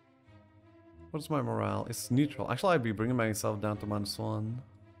 What's my morale? It's neutral. Actually, I'd be bringing myself down to -1.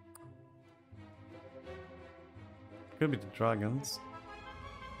 Could be the dragons.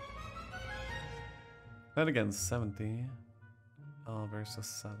 Then again, 70. Oh, versus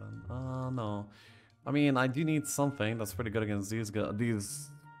 7. No. I mean, I do need something that's pretty good against these guys.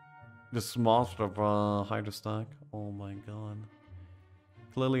 This monster of Hydra stack. Oh my god.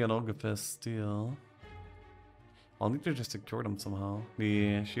 Clearly an Ogre still. I'll need to just secure them somehow.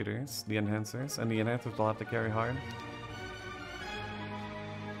 The shooters, the enhancers, and the enhancers will have to carry hard.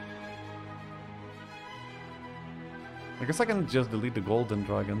 I guess I can just delete the golden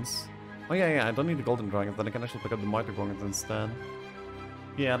dragons. Oh yeah, I don't need the golden dragons, then I can actually pick up the mighty dragons instead.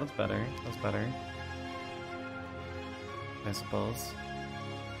 Yeah, that's better. That's better. I suppose.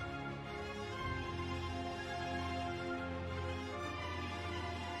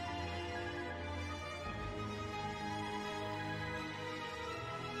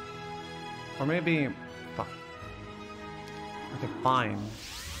 Or maybe... Fuck. Okay, fine.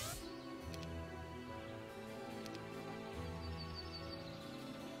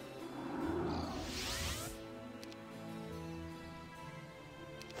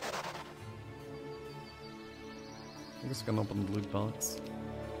 I guess I can open the loot box.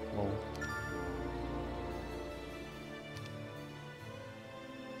 Lol.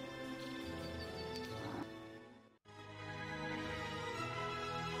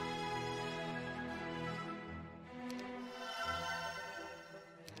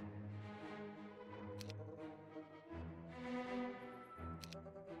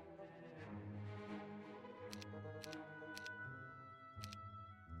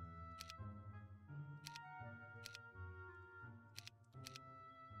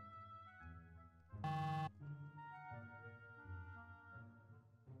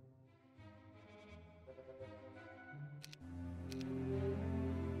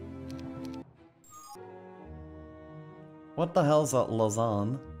 What the hell's that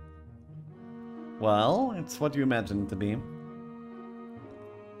Lausanne? Well, it's what you imagine it to be.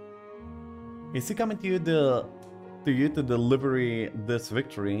 Is he coming to you to deliver this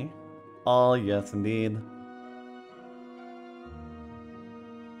victory? Oh yes, indeed.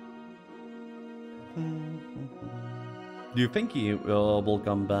 Do you think he will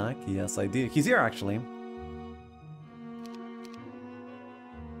come back? Yes, I do. He's here actually.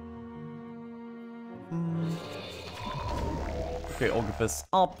 Okay, Ogrefisk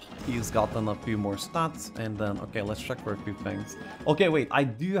up. He's gotten a few more stats, and then okay, let's check for a few things. Okay, wait, I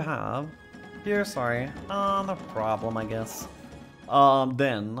do have here. Sorry, no problem, I guess.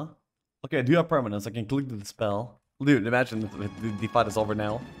 Then okay, I do have permanence. I can click the spell. Dude, imagine if the fight is over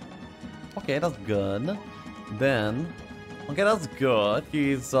now. Okay, that's good. Then, okay, that's good.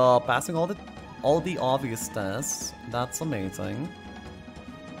 He's passing all the obvious tests. That's amazing.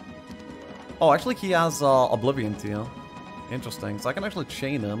 Oh, actually, he has Oblivion too. Interesting. So I can actually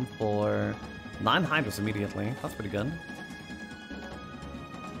chain him for 9 Hydras immediately. That's pretty good.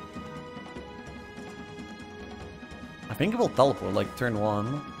 I think it will teleport like turn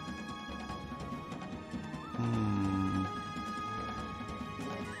 1.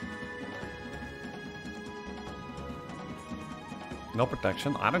 No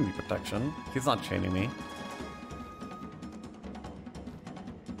protection. I don't need protection. He's not chaining me.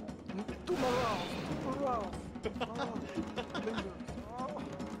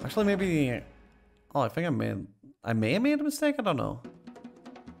 Actually, maybe... Oh, I think I may have made a mistake? I don't know.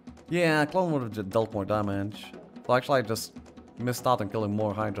 Yeah, clone would have dealt more damage. So actually, I just missed out on killing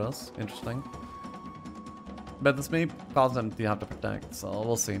more Hydras. Interesting. But this may cause them to have to protect, so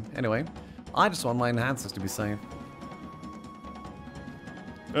we'll see. Anyway, I just want my enhancers to be safe.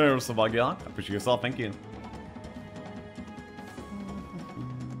 There's the bug, yeah. Appreciate yourself, thank you.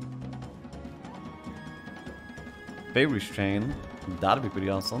 Favorites chain. That'd be pretty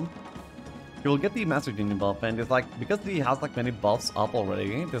awesome. He will get the Master Genie buff, and it's like, because he has like many buffs up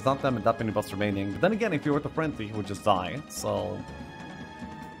already, there's not that many buffs remaining. But then again, if you were to frenzy, he would just die, so...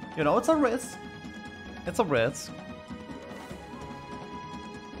 You know, it's a risk. It's a risk.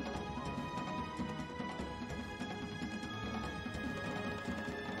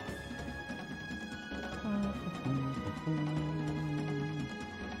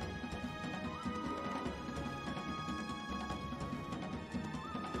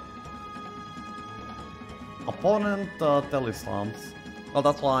 Opponent teleslams. Well,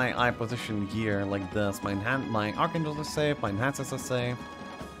 that's why I position here like this. My Archangels are safe, my enhancers are safe.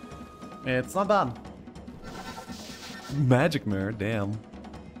 It's not bad. Magic Mirror, damn.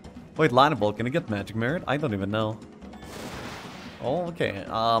 Wait, Line of Bolt, can I get Magic Mirrored? I don't even know. Oh, okay.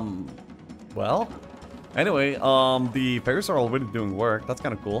 Well. Anyway, the fairies are already doing work. That's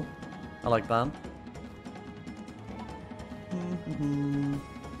kind of cool. I like that.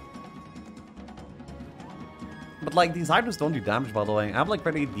 But like, these Hydras don't do damage, by the way. I have like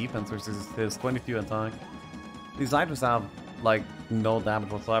 38 defense versus his 22 attack. These Hydras have like no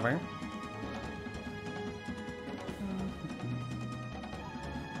damage whatsoever.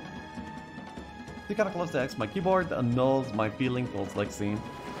 You gotta close the X. My keyboard knows my feeling towards Lexi.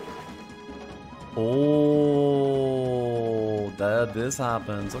 Oh, this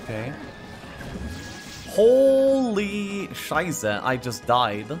happens. Okay. Holy Scheiße, I just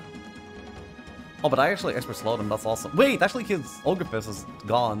died. Oh, but I actually expert slowed him. That's awesome. Wait, actually his Ogrefisk is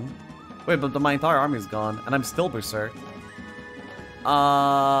gone. Wait, but my entire army is gone, and I'm still berserk. That's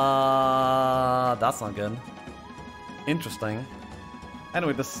not good. Interesting.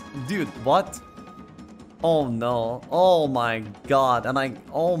 Anyway, this dude, what? Oh no! Oh my god! And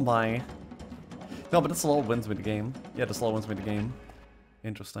oh my. No, but the slow wins me the game. Yeah, the slow wins me the game.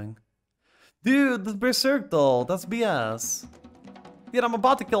 Interesting. Dude, the berserk though. That's BS. Dude, I'm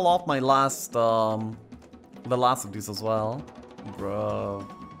about to kill off my last, the last of these as well. Bro.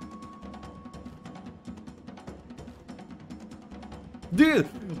 Dude!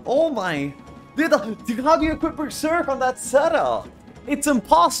 Oh my! Dude, how do you equip Berserk on that setup? It's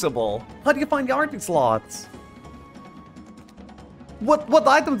impossible! How do you find the arting slots? What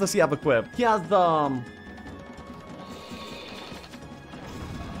items does he have equipped? He has,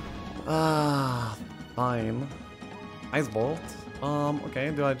 fine. Ice Bolt.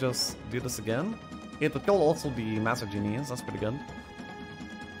 Okay, do I just do this again? It will kill also the Master Genies, that's pretty good.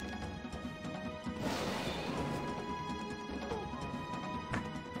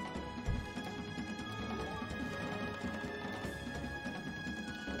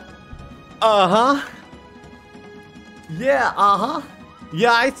 Uh-huh. Yeah, uh-huh.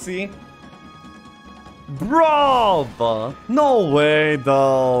 Yeah, I see. Bro! No way,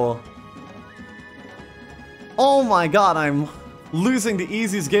 though. Oh my god, I'm losing the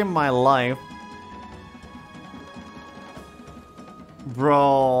easiest game of my life.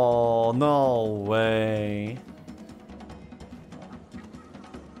 Bro, no way.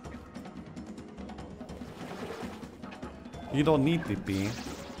 You don't need TP.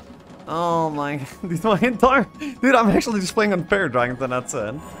 Oh my, dude, my entire... Dude, I'm actually just playing on Fair Dragons and that's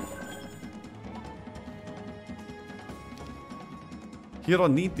it. You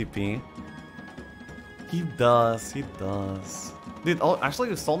don't need TP. He does, he does. Dude, oh, actually,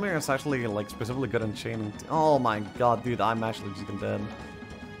 Solmir is actually, like, specifically good in chaining. Oh my god, dude, I'm actually just dead.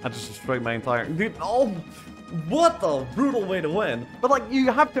 I just destroyed my entire... Dude, oh! What a brutal way to win. But, like,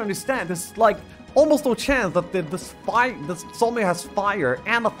 you have to understand, there's, like, almost no chance that this Solmir has fire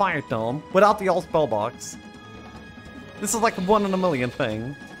and a fire tome without the all spell box. This is like a 1 in a million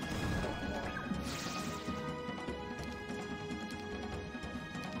thing.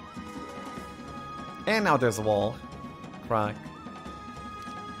 And now there's a wall. Crack.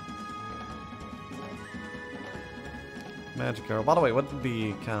 Magic arrow. By the way, what did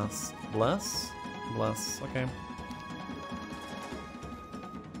the cast? Bless? Bless, okay.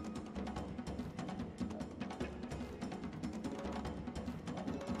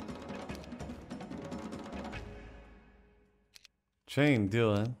 Chain,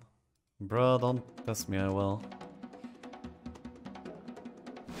 do it. Bro, don't piss me, I will.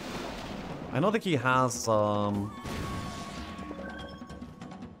 I know that he has,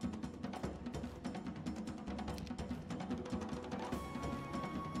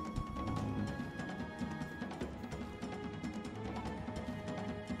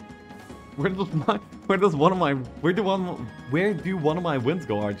 Where do one of my wins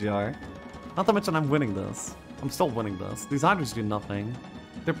go, RGR? Not to mention I'm winning this. I'm still winning this. These items do nothing.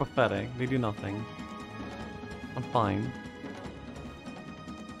 They're pathetic. They do nothing. I'm fine.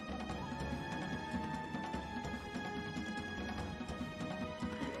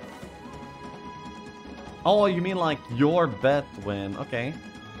 Oh, you mean like your bet win? Okay.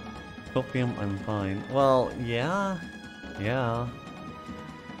 Copium, I'm fine. Well, yeah. Yeah.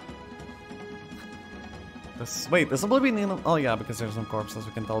 Wait, is Oblivion in... Oh yeah, because there's some corpses,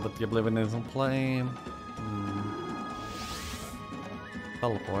 we can tell that the Oblivion isn't playing.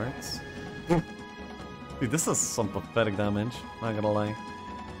 Teleports. Dude, this is some pathetic damage, not gonna lie.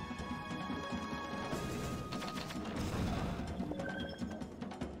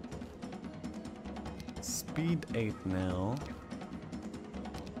 Speed 8 now.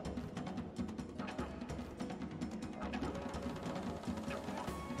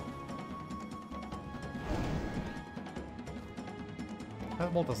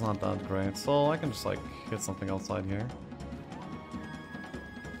 Bolt is not that great, so I can just like hit something outside here.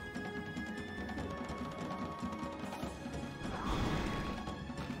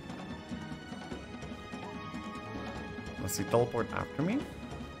 Let's see, teleport after me?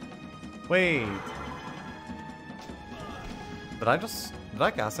 Wait. Did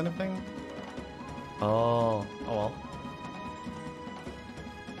I cast anything? Oh well.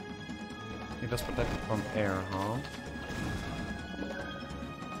 He just protected from air, huh?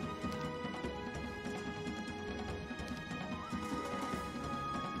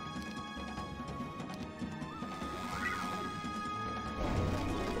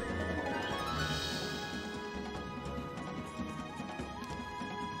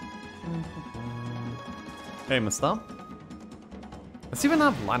 Hey, mister. Does he even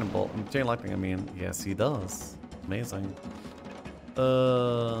have lightning bolt? Chain lightning, I mean. Yes, he does. Amazing.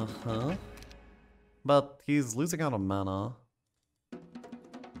 Huh? But he's losing out on mana.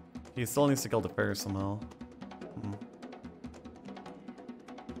 He still needs to kill the fairy somehow.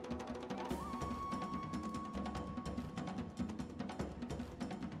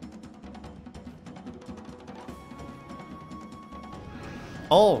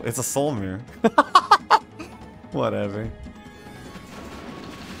 Oh, it's a soul mirror. Whatever.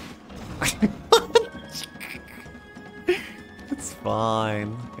 It's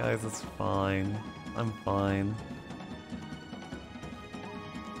fine. Guys, it's fine. I'm fine.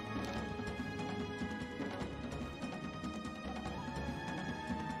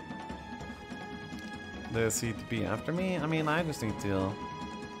 Does he be after me? I mean, I just need to...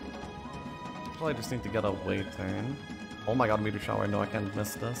 I just need to get a wait turn. Oh my god, meteor shower. No, I can't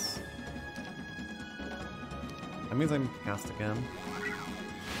miss this. That means I need to cast again.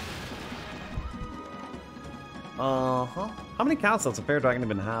 Uh-huh. How many casts does a fair dragon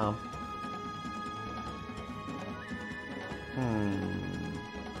even have?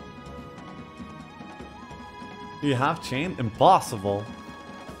 You have chain? Impossible.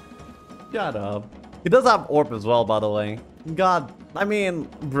 Shut up. He does have orb as well, by the way. God, I mean,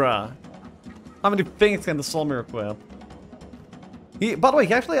 bruh. How many things can the Solmir equip? By the way,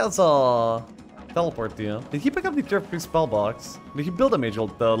 he actually has a teleport to you. Did he pick up the tier 3 spell box? Did he build a mage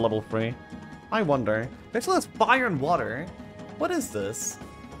at level 3? I wonder. He actually has fire and water. What is this?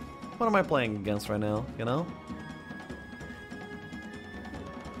 What am I playing against right now, you know?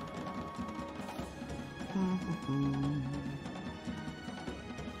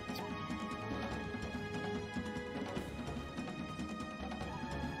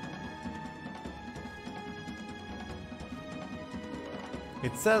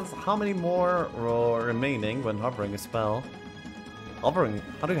 It says how many more are remaining when hovering a spell. Hovering?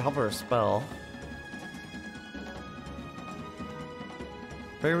 How do you hover a spell?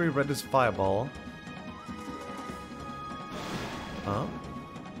 Fairy reduced fireball. Huh?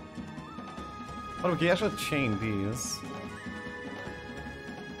 Oh, we can actually chain these.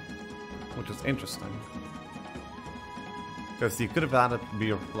 Which is interesting. Because you could have had it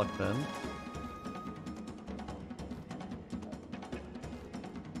be reflected.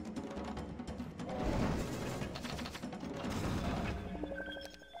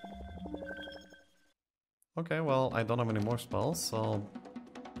 Okay, well, I don't have any more spells, so...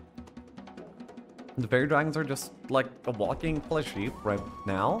 The fairy dragons are just like a walking flesh heap right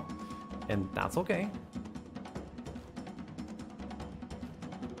now, and that's okay.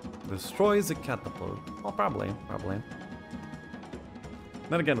 Destroys a catapult. Oh, probably.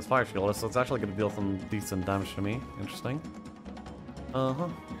 Then again, it's fire shield, so it's actually gonna deal some decent damage to me. Interesting. Uh-huh.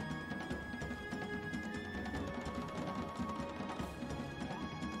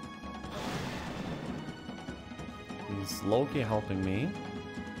 He's low-key helping me.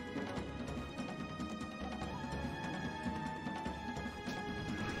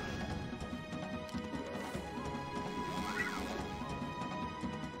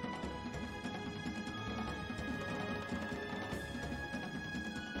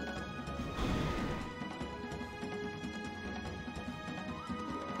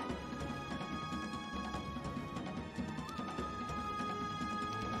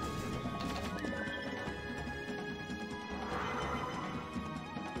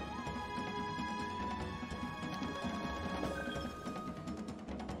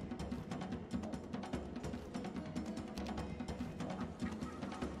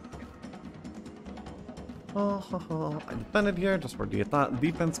 I defended here just for the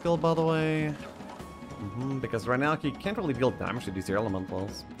defense skill, by the way. Because right now he can't really deal damage to these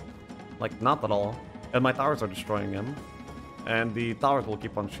elementals. Like, not at all. And my towers are destroying him. And the towers will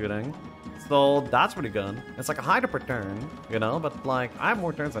keep on shooting. So that's pretty good. It's like a high per turn, you know? But like, I have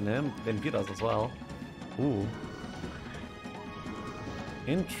more turns than him, than he does as well. Ooh.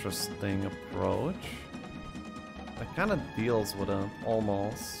 Interesting approach. That kind of deals with it,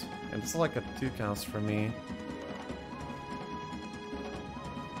 almost. And it's like a 2-cast for me.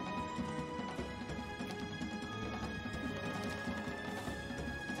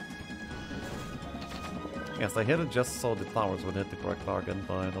 Yes, I hit it just so the towers would hit the correct target,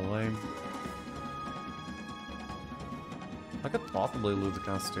 by the way. I could possibly lose the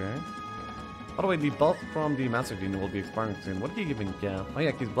cast here. By the way, the buff from the Master Genie will be expiring soon. What do you even get? Oh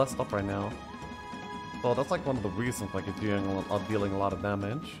yeah, he's blessed up right now. So that's like one of the reasons like he's dealing a lot of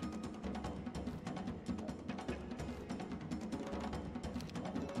damage.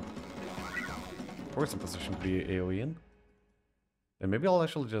 We're in position to be AoE in. And maybe I'll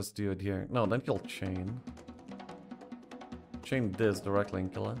actually just do it here. No, then he'll chain. Chain this directly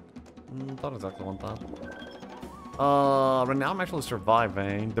and kill it. Not exactly want that. Right now I'm actually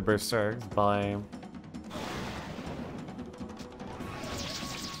surviving the berserks by...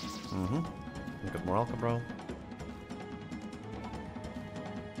 Good morale, bro.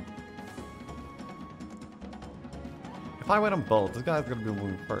 If I wait on both, this guy's gonna be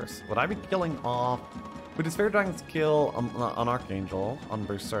moving first. Would I be killing off... Would his Fairy Dragon's kill on Archangel, on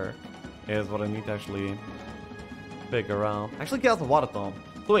Berserk, is what I need to actually figure out. Actually, he has a Water Tome.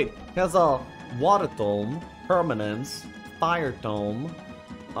 So wait, he has a Water Tome, Permanence, Fire Tome,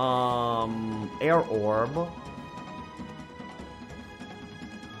 Air Orb.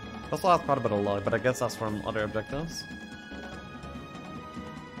 Also has quite a bit of luck, but I guess that's from other objectives.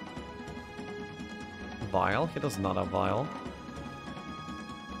 Vial? He does not have Vial.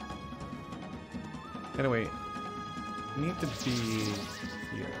 Anyway, need to be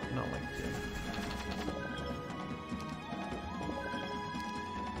here, not like here.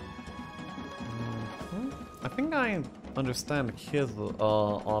 I think I understand his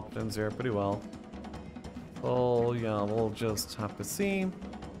options here pretty well. So yeah, we'll just have to see.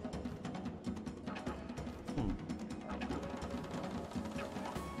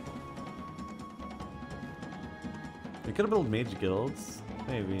 We could have built mage guilds,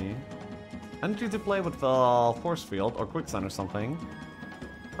 maybe. Hadn't you to play with Force Field or Quicksand or something?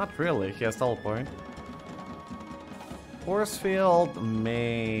 Not really, he has Teleport. Force Field,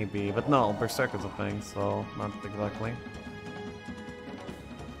 maybe, but no, Berserker's a thing, so not exactly.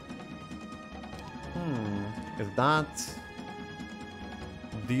 Is that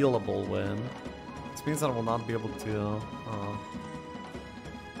dealable win? This means that I will not be able to.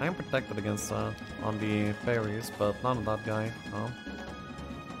 I am protected against that on the fairies, but not on that guy. Oh.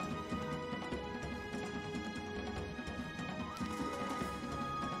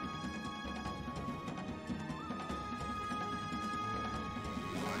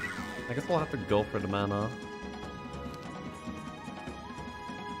 I guess we'll have to go for the mana.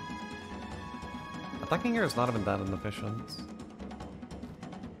 Attacking here is not even that inefficient.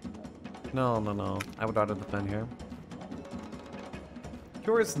 No. I would rather defend here.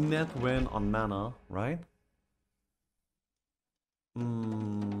 Cure is net win on mana, right?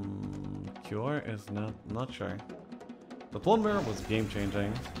 Cure is not sure. But one mirror was game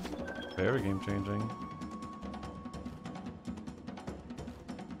changing. Very game changing.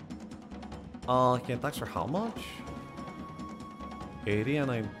 He attacks for how much? 80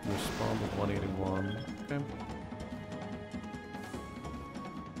 and I respond with 181. Okay.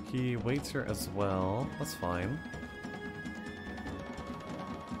 He waits here as well. That's fine.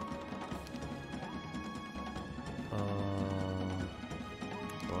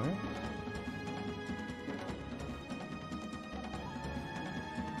 Sure.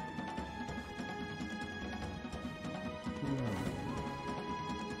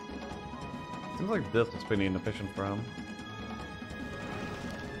 Seems like this was pretty inefficient for him.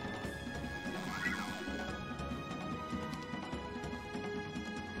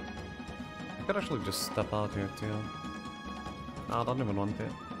 I could actually just step out here too. No, I don't even want to.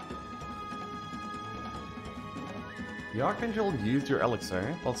 The Archangel used your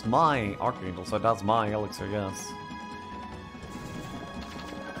elixir. Well, it's my Archangel, so that's my elixir, yes.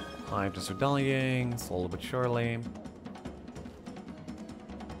 I'm just rebelling, slowly but surely.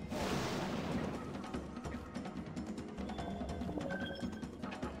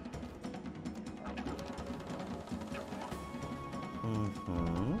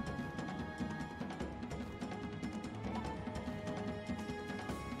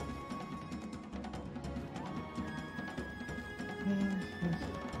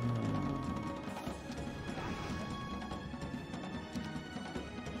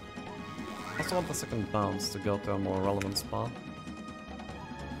 I also want the second bounce to go to a more relevant spot.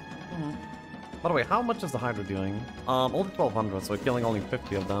 By the way, how much is the Hydra doing? Only 1200, so we're killing only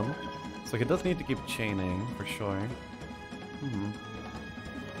 50 of them. So he does need to keep chaining, for sure.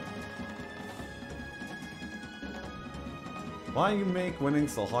 Why you make winning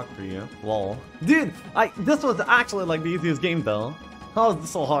so hard for you? Lol. Dude, this was actually like the easiest game though. How is this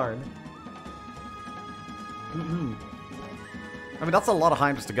so hard? I mean, that's a lot of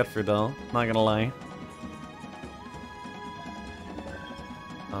Hydras to get through though, not gonna lie.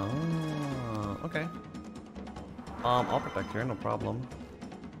 Oh, okay. I'll protect here, no problem.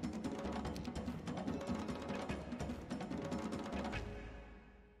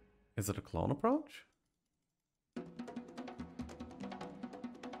 Is it a clone approach?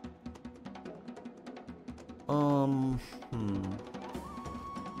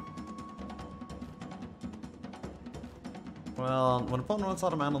 Well, when a opponent runs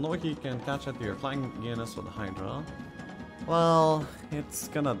out of mana, no he can catch at your flying units with the Hydra. Well, it's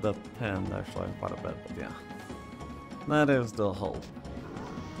gonna depend actually quite a bit, but yeah. That is the hope.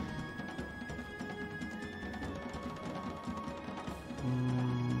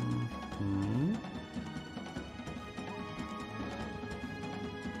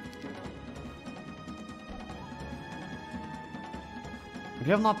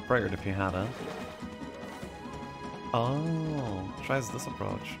 You have not prayed if you hadn't. Oh, tries this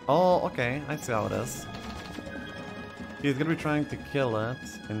approach. Oh, okay, I see how it is. He's gonna be trying to kill it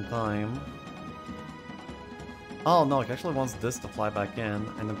in time. Oh no, he actually wants this to fly back in,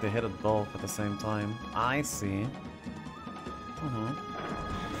 and then to hit it both at the same time. I see.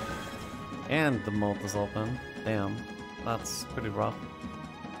 And the moat is open. Damn, that's pretty rough.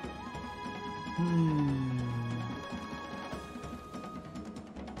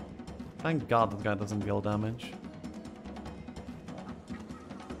 Thank God this guy doesn't deal damage.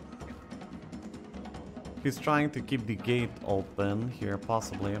 He's trying to keep the gate open here,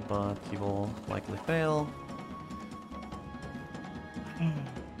 possibly, but he will likely fail.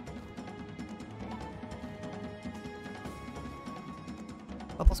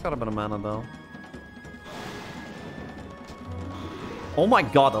 That's got a bit of mana, though. Oh my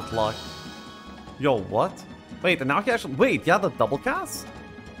god, that luck. Yo, what? Wait, and now he actually... Wait, yeah, the double cast?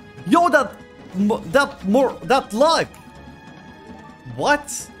 Yo, that... that luck.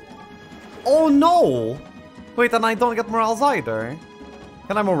 What? Oh no! Wait, and I don't get morals either.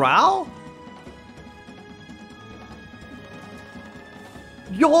 Can I morale?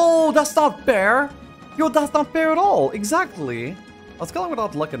 Yo, that's not fair. Yo, that's not fair at all. Exactly. I was going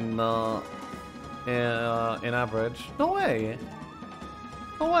without luck in average. No way.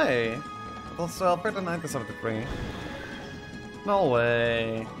 No way. That's 39 to 73. No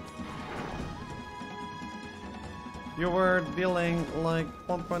way. You were dealing like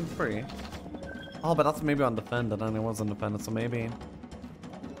 1.3. Oh, but that's maybe undefended, and it was undefended, so maybe.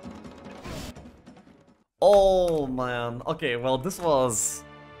 Oh man. Okay, well this was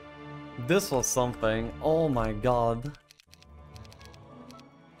something. Oh my god.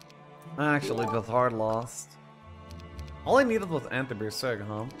 I actually just hard lost. All I needed was anti-berserk,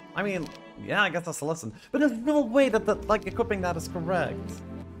 huh? I mean, yeah, I guess that's a lesson. But there's no way that like equipping that is correct.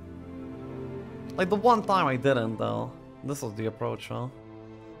 Like the one time I didn't though. This was the approach, huh?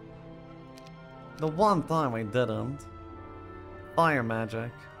 The one time I didn't. Fire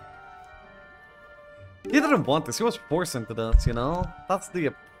magic. He didn't want this, he was forced into this, you know? That's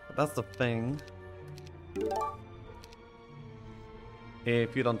the thing.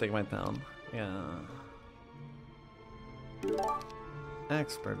 If you don't take my town. Yeah.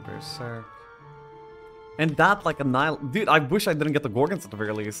 Expert berserk. And that like a Nile. Dude, I wish I didn't get the Gorgons at the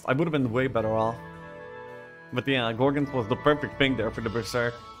very least. I would have been way better off. But yeah, Gorgons was the perfect thing there for the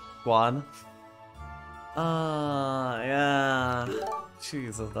berserk squad. Yeah.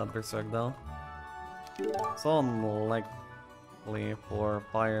 Jesus, that berserk though. So unlikely for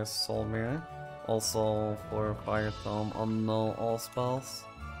Fire Soul Mirror. Also for Fire Tome, unknown all spells.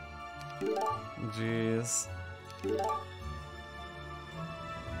 Jeez.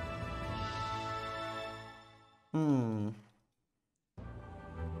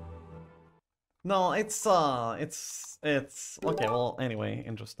 No, it's okay, well, anyway,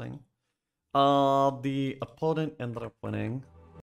 interesting. The opponent ended up winning.